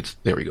it to make it.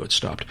 There we go. It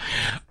stopped.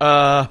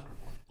 All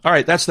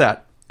right, that's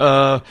that.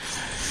 We're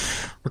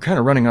kind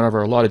of running out of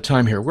our allotted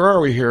time here. Where are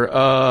we here?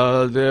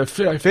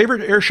 The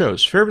favorite air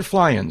shows, favorite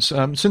fly-ins.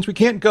 Since we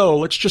can't go,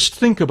 let's just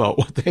think about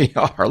what they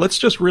are. Let's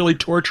just really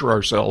torture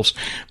ourselves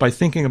by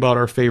thinking about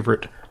our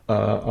favorite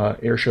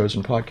air shows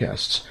and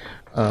podcasts.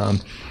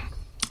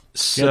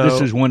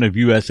 This is one of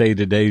USA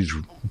Today's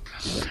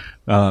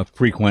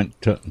frequent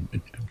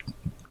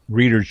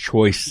reader's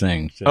choice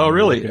things. Oh,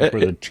 really? For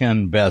the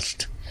 10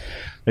 best.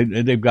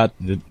 They've got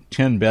the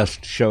 10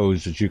 best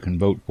shows that you can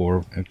vote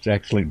for. It's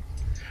actually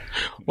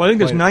I think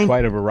there's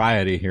quite a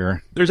variety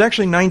here. There's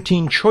actually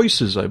 19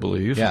 choices, I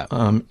believe. Yeah.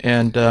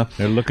 And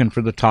they're looking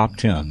for the top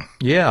 10.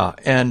 Yeah,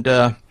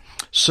 and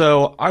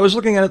so I was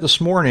looking at it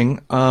this morning.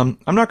 I'm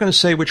not going to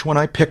say which one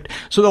I picked.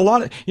 So a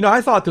lot of,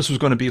 I thought this was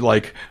going to be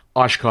like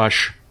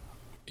Oshkosh,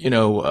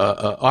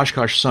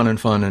 Oshkosh Sun and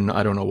Fun and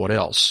I don't know what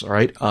else, all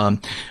right?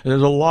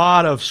 There's a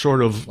lot of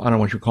sort of, I don't know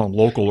what you call them,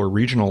 local or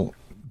regional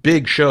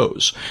big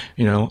shows,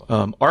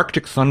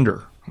 Arctic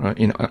Thunder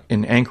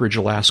in Anchorage,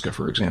 Alaska,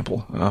 for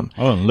example.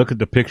 And look at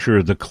the picture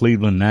of the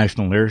Cleveland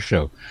National Air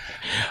Show.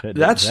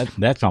 That's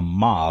a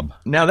mob.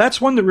 Now,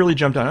 that's one that really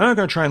jumped out. I'm not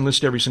going to try and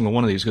list every single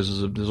one of these because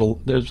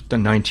there's the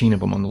 19 of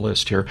them on the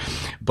list here.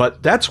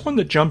 But that's one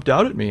that jumped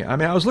out at me. I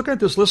mean, I was looking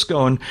at this list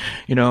going,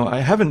 I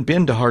haven't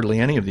been to hardly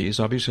any of these.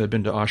 Obviously, I've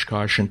been to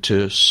Oshkosh and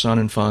to Sun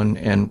and Fun,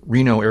 and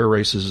Reno Air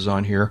Races is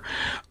on here.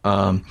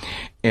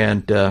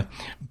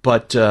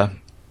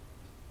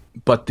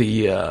 But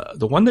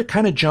the one that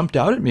kind of jumped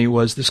out at me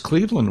was this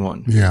Cleveland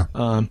one. Yeah.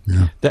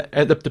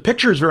 The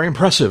picture is very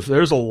impressive.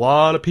 There's a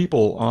lot of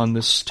people on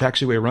this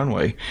taxiway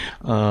runway.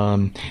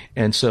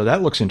 And so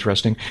that looks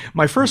interesting.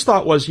 My first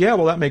thought was,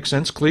 that makes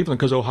sense, Cleveland,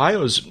 because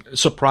Ohio is a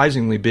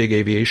surprisingly big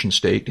aviation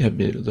state,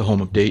 the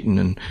home of Dayton.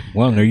 And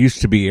there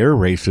used to be air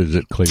races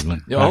at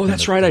Cleveland. Oh,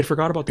 that's right. I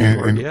forgot about that.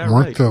 And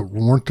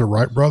weren't the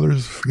Wright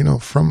brothers,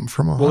 from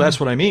Ohio? Well, that's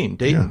what I mean.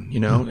 Dayton,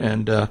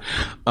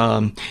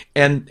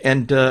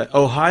 and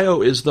Ohio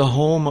is the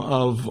home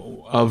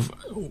of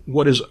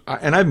what is,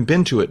 and I haven't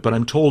been to it, but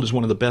I'm told is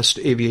one of the best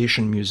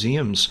aviation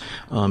museums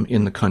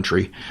in the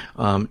country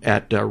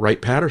at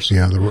Wright-Patterson.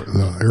 Yeah,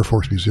 the Air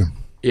Force Museum.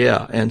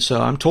 Yeah, and so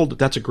I'm told that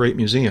that's a great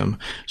museum.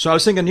 So I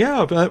was thinking,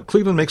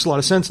 Cleveland makes a lot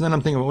of sense. And then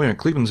I'm thinking, wait a minute,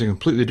 Cleveland's a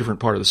completely different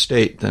part of the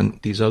state than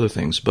these other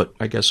things. But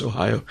I guess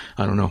Ohio,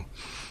 I don't know.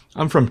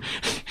 I'm from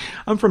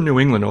New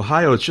England.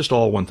 Ohio, it's just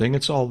all one thing.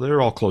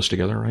 they're all close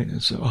together, right?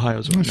 It's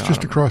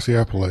just across the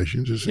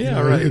Appalachians.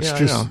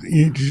 Right.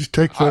 You just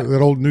take that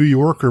old New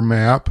Yorker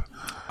map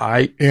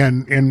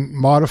and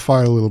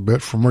modify it a little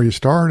bit from where you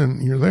start,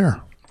 and you're there.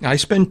 I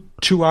spend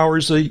 2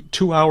 hours a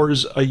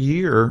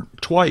year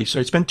twice.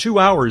 I spend 2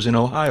 hours in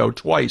Ohio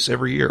twice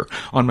every year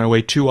on my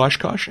way to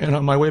Oshkosh and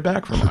on my way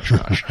back from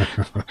Oshkosh.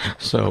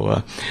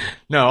 So,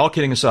 no, all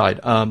kidding aside,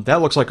 that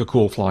looks like a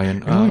cool fly-in.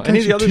 It only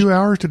takes you 2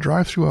 hours to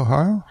drive through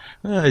Ohio?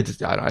 I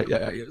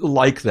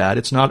like that.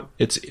 It's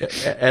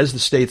as the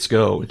states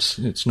go,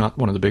 it's not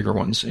one of the bigger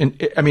ones.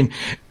 And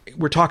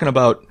we're talking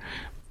about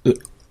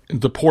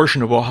the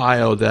portion of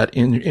Ohio that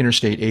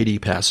Interstate 80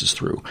 passes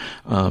through.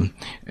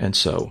 And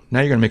so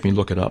now you're going to make me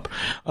look it up.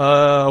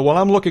 While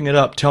I'm looking it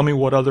up, tell me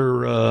what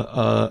other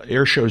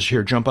air shows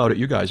here jump out at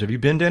you guys. Have you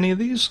been to any of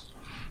these?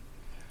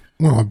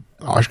 Well,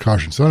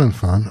 Oshkosh and Sun and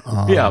Fun.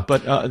 Yeah,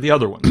 but the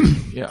other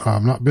ones. Yeah.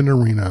 I've not been to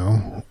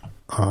Reno.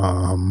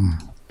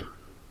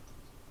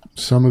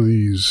 Some of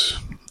these.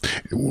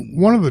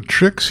 One of the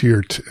tricks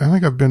here, I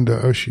think I've been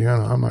to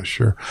Oceana. I'm not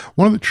sure.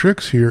 One of the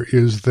tricks here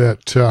is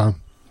that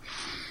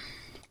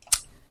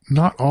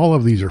not all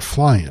of these are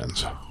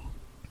fly-ins.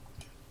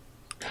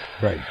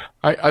 Right.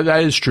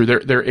 That is true.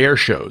 They're air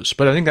shows,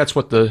 but I think that's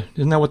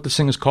isn't that what this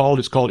thing is called?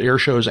 It's called air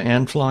shows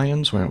and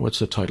fly-ins. What's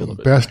the title of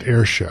it? Best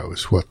air show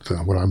is what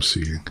I'm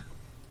seeing.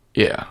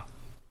 Yeah.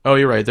 Oh,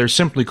 you're right. They're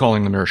simply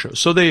calling them air shows.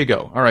 So there you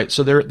go. All right.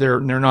 So they're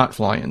not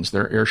fly-ins.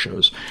 They're air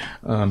shows.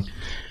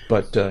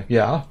 But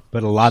yeah.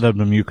 But a lot of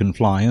them you can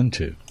fly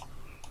into.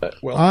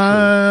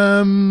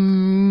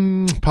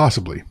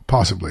 Possibly.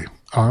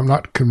 I'm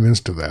not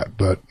convinced of that,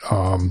 but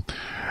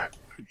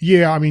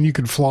yeah. I mean, you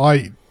could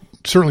fly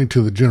certainly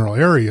to the general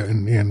area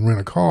and rent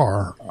a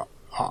car.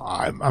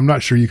 I'm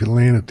not sure you can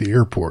land at the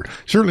airport.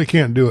 Certainly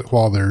can't do it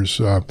while there's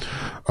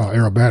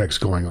aerobatics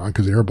going on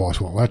because the air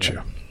boss won't let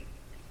you.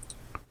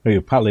 Well,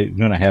 you're probably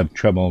going to have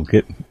trouble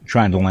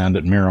trying to land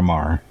at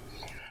Miramar.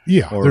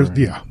 Yeah, or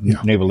yeah.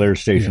 Naval Air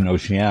Station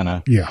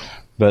Oceana. Yeah.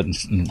 But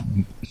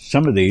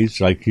some of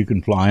these, like you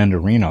can fly into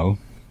Reno.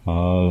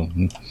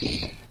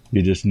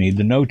 You just need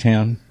the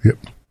NOTAM. Yep.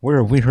 Where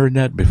have we heard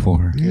that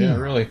before? Yeah,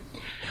 really.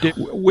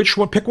 Which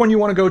one? Pick one you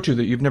want to go to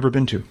that you've never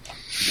been to.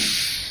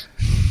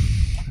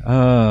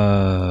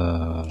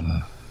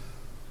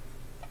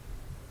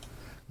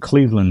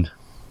 Cleveland.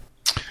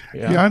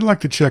 Yeah, I'd like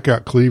to check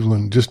out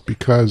Cleveland just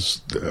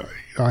because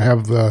I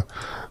have the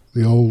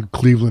old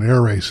Cleveland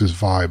Air Races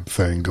vibe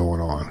thing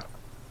going on.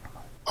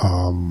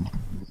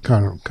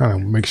 Kind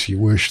of makes you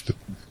wish that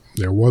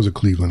there was a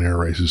Cleveland Air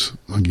Races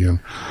again.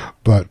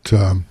 But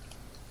the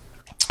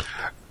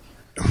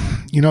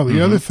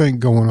other thing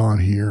going on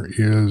here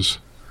is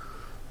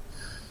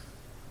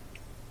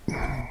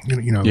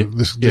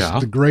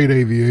the great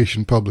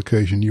aviation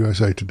publication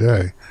USA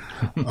Today,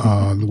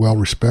 the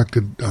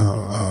well-respected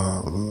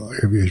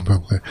aviation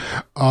publication.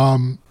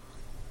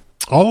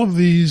 All of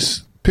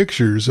these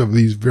pictures of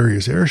these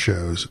various air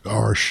shows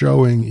are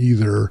showing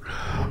either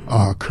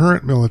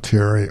current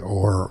military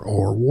or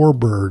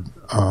warbird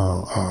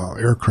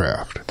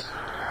aircraft.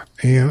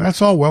 And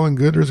that's all well and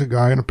good. There's a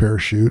guy in a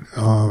parachute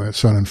at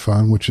Sun and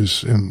Fun,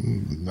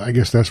 and I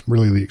guess that's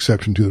really the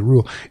exception to the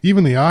rule.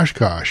 Even the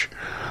Oshkosh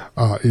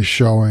is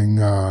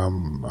showing,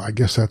 I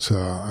guess that's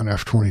an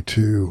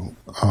F-22.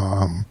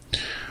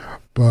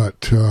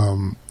 But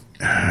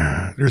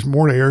there's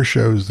more to air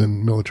shows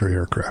than military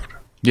aircraft.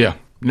 Yeah.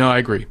 No, I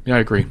agree.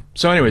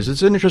 So anyways,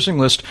 it's an interesting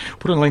list.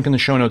 Put a link in the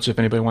show notes if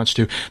anybody wants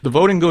to. The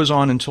voting goes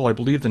on until, I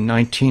believe, the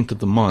 19th of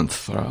the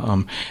month.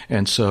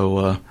 And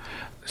so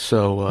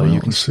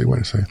you can see.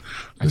 Wait a second.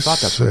 I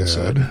thought that's what it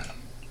said.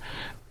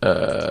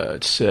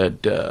 It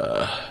said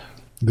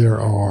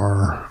there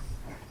are.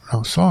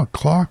 I saw a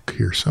clock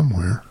here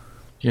somewhere.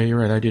 Yeah, you're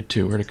right. I did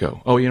too. Where'd it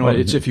go? Oh, you know what?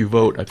 It's if you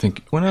vote, I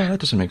think. Well, no, that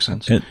doesn't make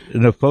sense.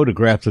 The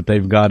photograph that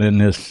they've got in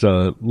this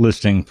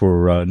listing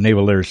for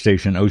Naval Air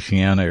Station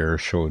Oceana Air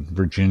Show in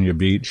Virginia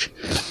Beach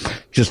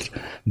just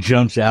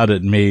jumps out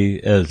at me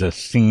as a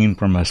scene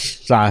from a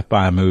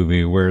sci-fi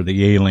movie where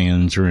the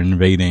aliens are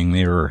invading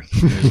the Earth.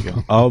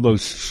 All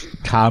those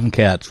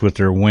tomcats with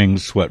their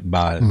wings swept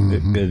by.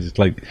 Mm-hmm. It's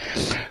like,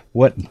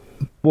 what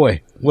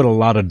a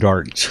lot of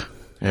darts.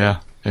 Yeah.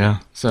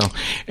 So,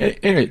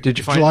 anyway, did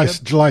you find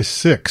July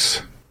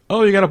 6th?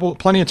 Oh, you got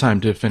plenty of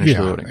time to finish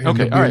the voting.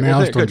 Okay, all right.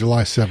 Announced on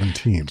July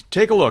 17th.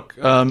 Take a look.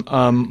 I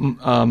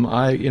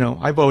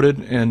voted,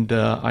 and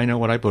I know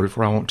what I voted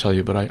for. I won't tell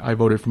you, but I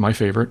voted for my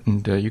favorite,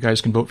 and you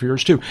guys can vote for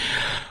yours too.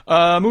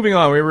 Moving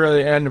on, we're at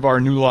the end of our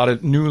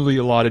newly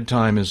allotted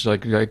time. Is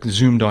like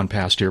zoomed on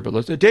past here,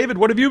 but David,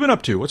 what have you been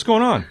up to? What's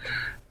going on?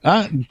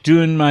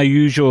 Doing my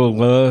usual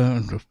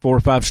 4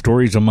 or 5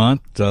 stories a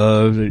month.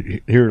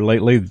 Here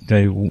lately,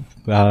 they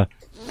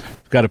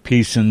got a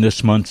piece in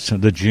this month's,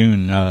 the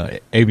June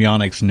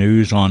avionics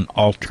news on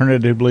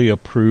alternatively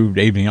approved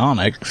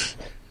avionics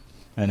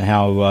and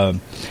how a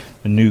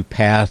new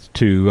path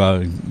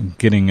to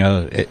getting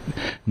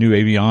new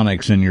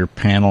avionics in your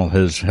panel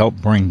has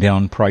helped bring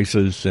down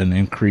prices and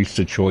increase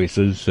the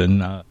choices.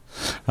 And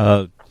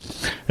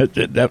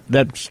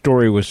that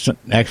story was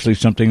actually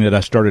something that I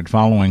started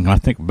following, I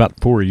think, about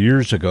 4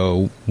 years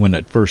ago when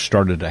it first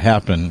started to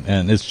happen,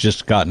 and it's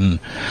just gotten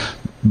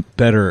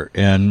better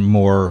and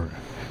more,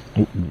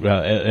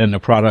 and the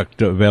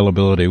product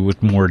availability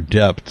with more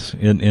depth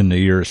in the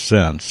years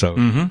since. So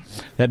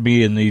that'd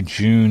be in the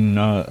June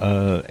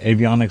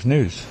avionics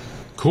news.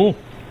 Cool.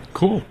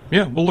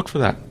 Yeah, we'll look for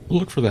that.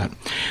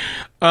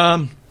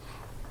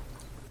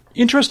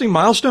 Interesting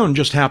milestone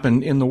just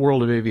happened in the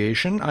world of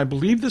aviation. I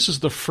believe this is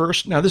the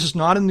first. Now, this is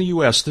not in the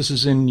U.S. This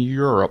is in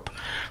Europe,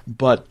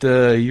 but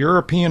the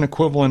European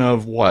equivalent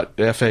of what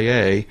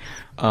FAA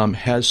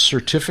has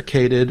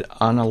certificated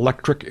an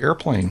electric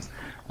airplane,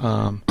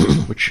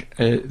 which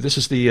this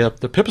is the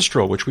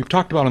Pipistrel, which we've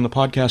talked about on the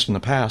podcast in the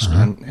past,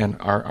 and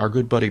our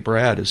good buddy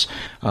Brad has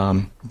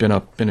been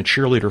a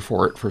cheerleader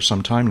for it for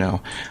some time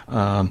now,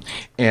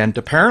 and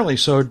apparently.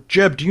 So,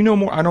 Jeb, do you know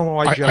more? I don't know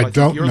why, Jeb. I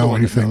don't know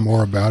anything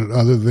more about it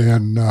other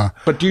than.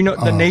 But do you know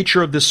the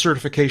nature of this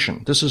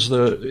certification?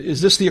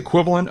 Is this the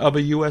equivalent of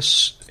a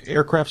U.S.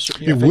 aircraft?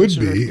 It would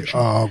be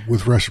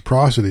with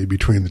reciprocity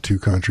between the two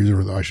countries,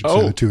 or I should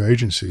say the two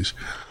agencies.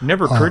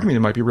 Never occurred to me there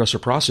might be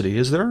reciprocity.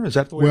 Is there? Is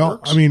that the way it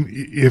works? Well, I mean,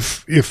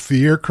 if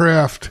the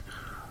aircraft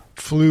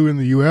flew in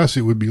the U.S.,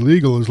 it would be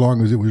legal as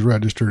long as it was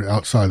registered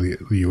outside the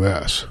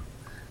U.S.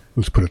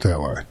 Let's put it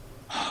that way.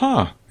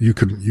 Huh. You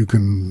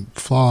can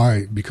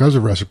fly because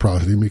of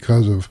reciprocity,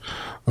 because of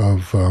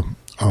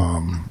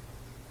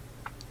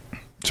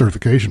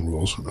certification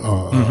rules,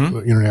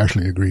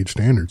 internationally agreed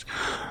standards.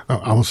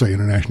 I won't say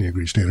internationally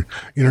agreed standard.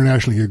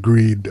 Internationally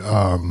agreed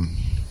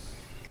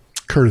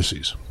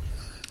courtesies.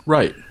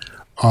 Right.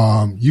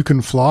 You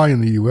can fly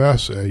in the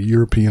U.S. a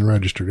European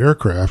registered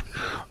aircraft,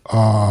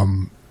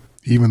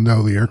 even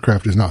though the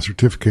aircraft is not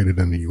certificated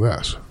in the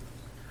U.S.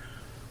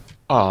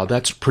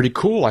 That's pretty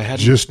cool.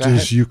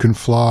 You can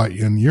fly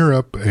in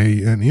Europe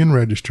an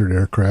in-registered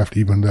aircraft,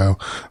 even though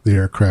the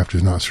aircraft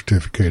is not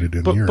certificated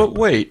in Europe. But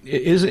wait,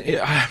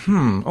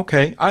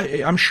 okay.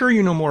 I'm sure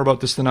you know more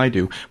about this than I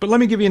do. But let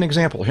me give you an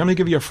example. Let me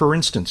give you a for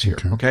instance here.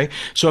 Okay.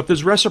 So if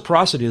there's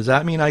reciprocity, does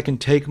that mean I can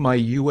take my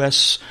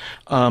U.S.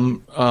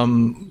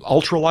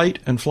 ultralight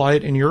and fly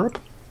it in Europe?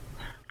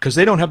 Because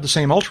they don't have the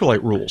same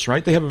ultralight rules,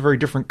 right? They have a very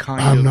different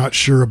kind. I'm not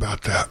sure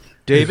about that.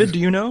 David, do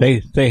you know?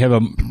 They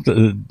have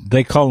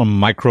they call them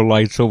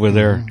microlights over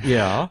there.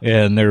 Yeah.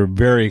 And they're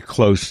very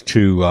close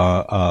to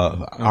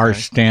our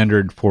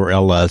standard for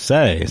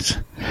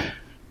LSAs.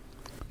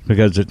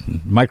 Because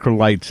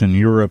microlights in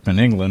Europe and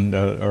England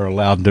are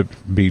allowed to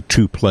be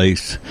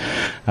two-place.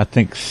 I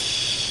think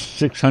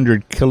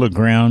 600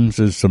 kilograms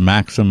is the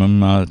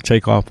maximum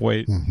takeoff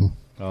weight. Mm-hmm.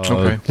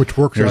 Okay. Which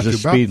works out to about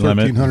speed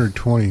limit.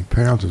 1,320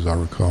 pounds, as I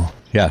recall.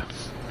 Yeah.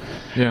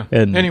 Yeah.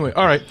 And anyway,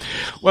 all right.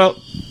 Well,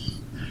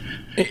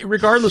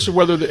 regardless of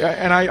whether,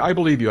 and I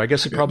believe you, I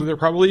guess there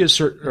probably is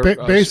certain.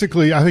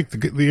 Basically, I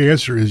think the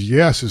answer is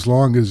yes, as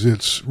long as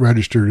it's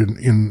registered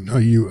in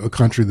a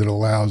country that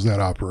allows that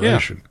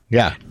operation.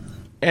 Yeah.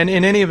 And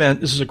in any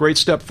event, this is a great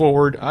step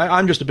forward.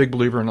 I'm just a big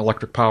believer in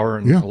electric power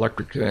and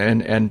electric,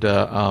 and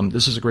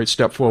this is a great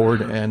step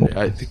forward. And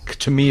I think,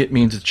 to me, it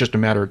means it's just a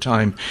matter of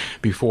time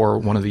before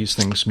one of these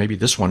things, maybe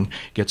this one,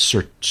 gets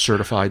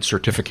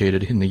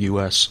certificated in the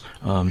U.S.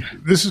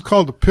 This is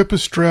called the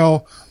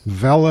Pipistrel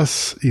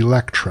Velis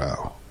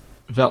Electro.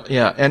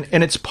 Yeah,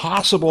 and it's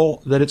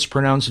possible that it's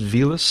pronounced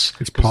Velis.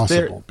 It's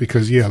possible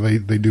because they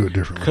do it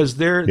differently. Because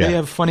they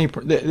have funny.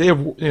 They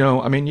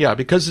have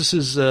because this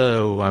is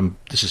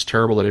this is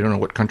terrible that I don't know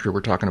what country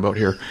we're talking about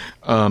here.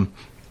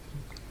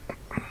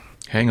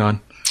 Hang on.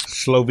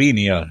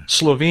 Slovenia.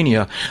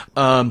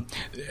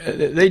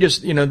 They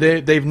just,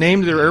 they've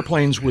named their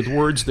airplanes with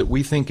words that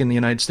we think in the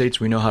United States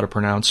we know how to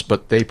pronounce,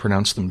 but they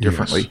pronounce them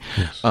differently.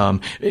 Yes.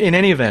 In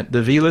any event,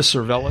 the Velis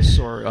or Velis,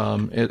 or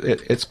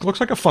it looks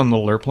like a fun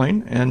little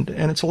airplane, and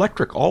it's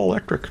electric, all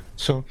electric.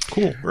 So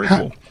cool, very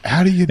cool.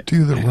 How do you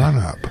do the run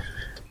up?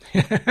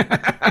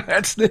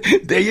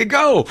 There you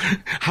go.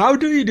 How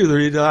do you do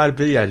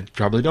the?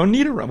 Probably don't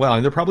need a run.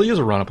 Well, there probably is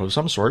a run up of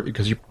some sort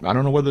because I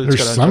don't know whether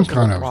there's some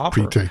kind of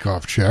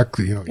pre-takeoff check.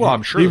 Well,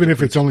 I'm sure even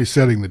if it's only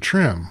setting the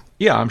trim.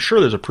 Yeah, I'm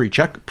sure there's a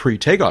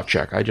pre-takeoff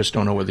check. I just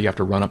don't know whether you have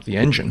to run up the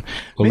engine.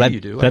 Well, Maybe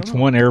you do. That's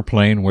one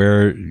airplane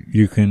where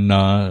you can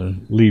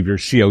leave your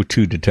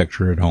CO2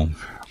 detector at home.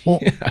 Well,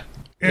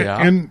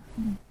 and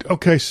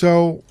okay,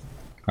 so.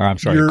 Or I'm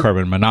sorry,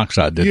 carbon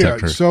monoxide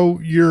detector. Yeah, so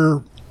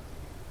you're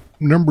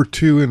number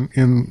 2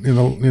 in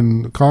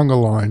the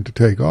conga line to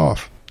take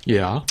off.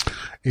 Yeah.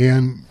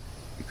 And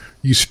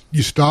you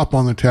stop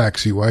on the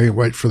taxiway and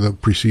wait for the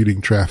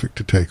preceding traffic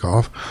to take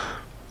off.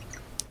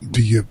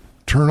 Do you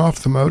turn off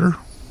the motor?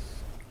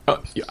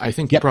 I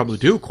think you probably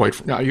do.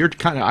 Now you're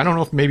kind of. I don't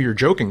know if maybe you're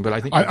joking, but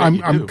I think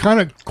I'm kind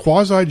of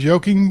quasi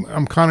joking.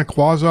 I'm kind of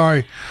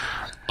quasi.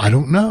 I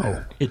don't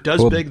know. It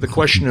does beg the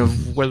question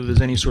of whether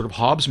there's any sort of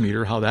Hobbs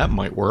meter, how that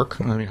might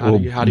work. I mean,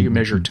 how do you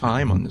measure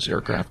time on this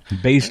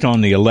aircraft? Based on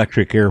the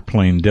electric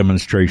airplane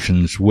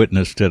demonstrations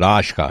witnessed at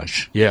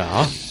Oshkosh.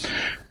 Yeah.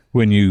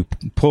 When you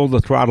pull the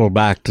throttle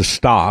back to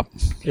stop,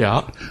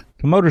 the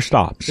motor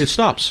stops. It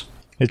stops.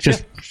 It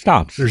just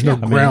stops. There's no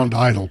ground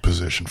idle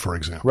position, for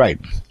example. Right.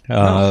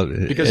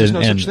 Because there's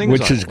no such thing as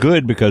which is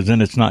good because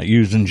then it's not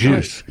using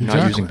juice. Right.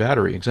 Not using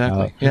battery,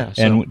 exactly.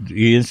 And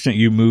the instant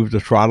you move the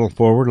throttle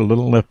forward a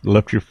little,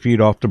 lift your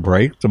feet off the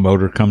brake, the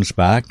motor comes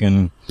back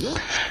and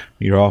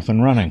you're off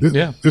and running.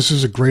 This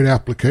is a great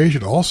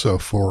application also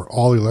for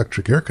all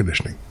electric air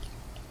conditioning.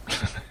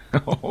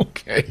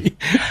 Okay.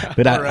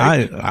 But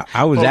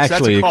I was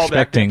actually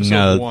expecting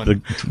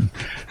the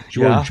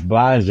George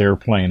Buys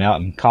airplane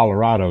out in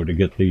Colorado to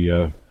get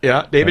the...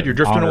 David, you're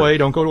drifting away.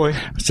 Don't go away.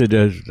 I said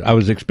I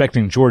was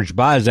expecting George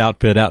Buys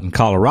outfit out in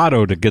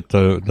Colorado to get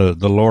the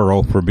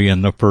laurel for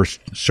being the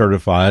first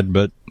certified,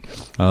 but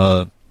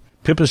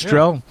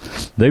Pipistrel,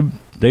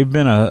 they've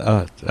been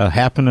a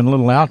happening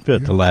little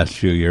outfit the last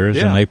few years,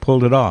 and they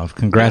pulled it off.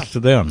 Congrats to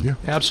them. Yeah.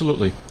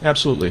 Absolutely.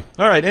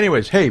 All right.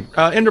 Anyways, hey,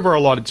 end of our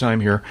allotted time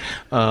here.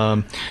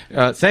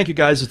 Thank you,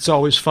 guys. It's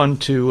always fun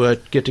to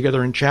get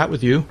together and chat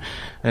with you.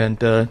 And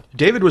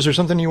David, was there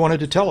something you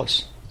wanted to tell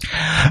us?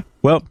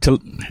 Well,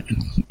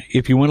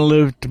 if you want to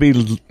live to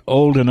be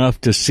old enough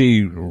to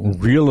see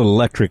real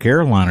electric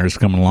airliners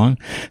come along,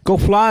 go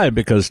fly,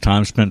 because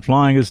time spent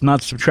flying is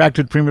not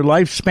subtracted from your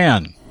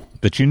lifespan.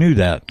 But you knew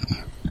that.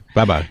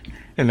 Bye-bye.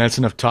 And that's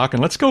enough talking.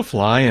 Let's go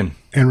flying.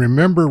 And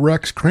remember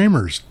Rex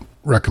Kramer's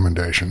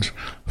recommendations.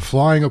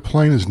 Flying a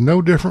plane is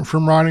no different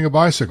from riding a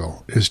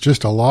bicycle. It's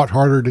just a lot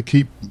harder to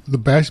keep the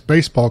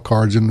baseball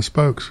cards in the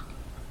spokes.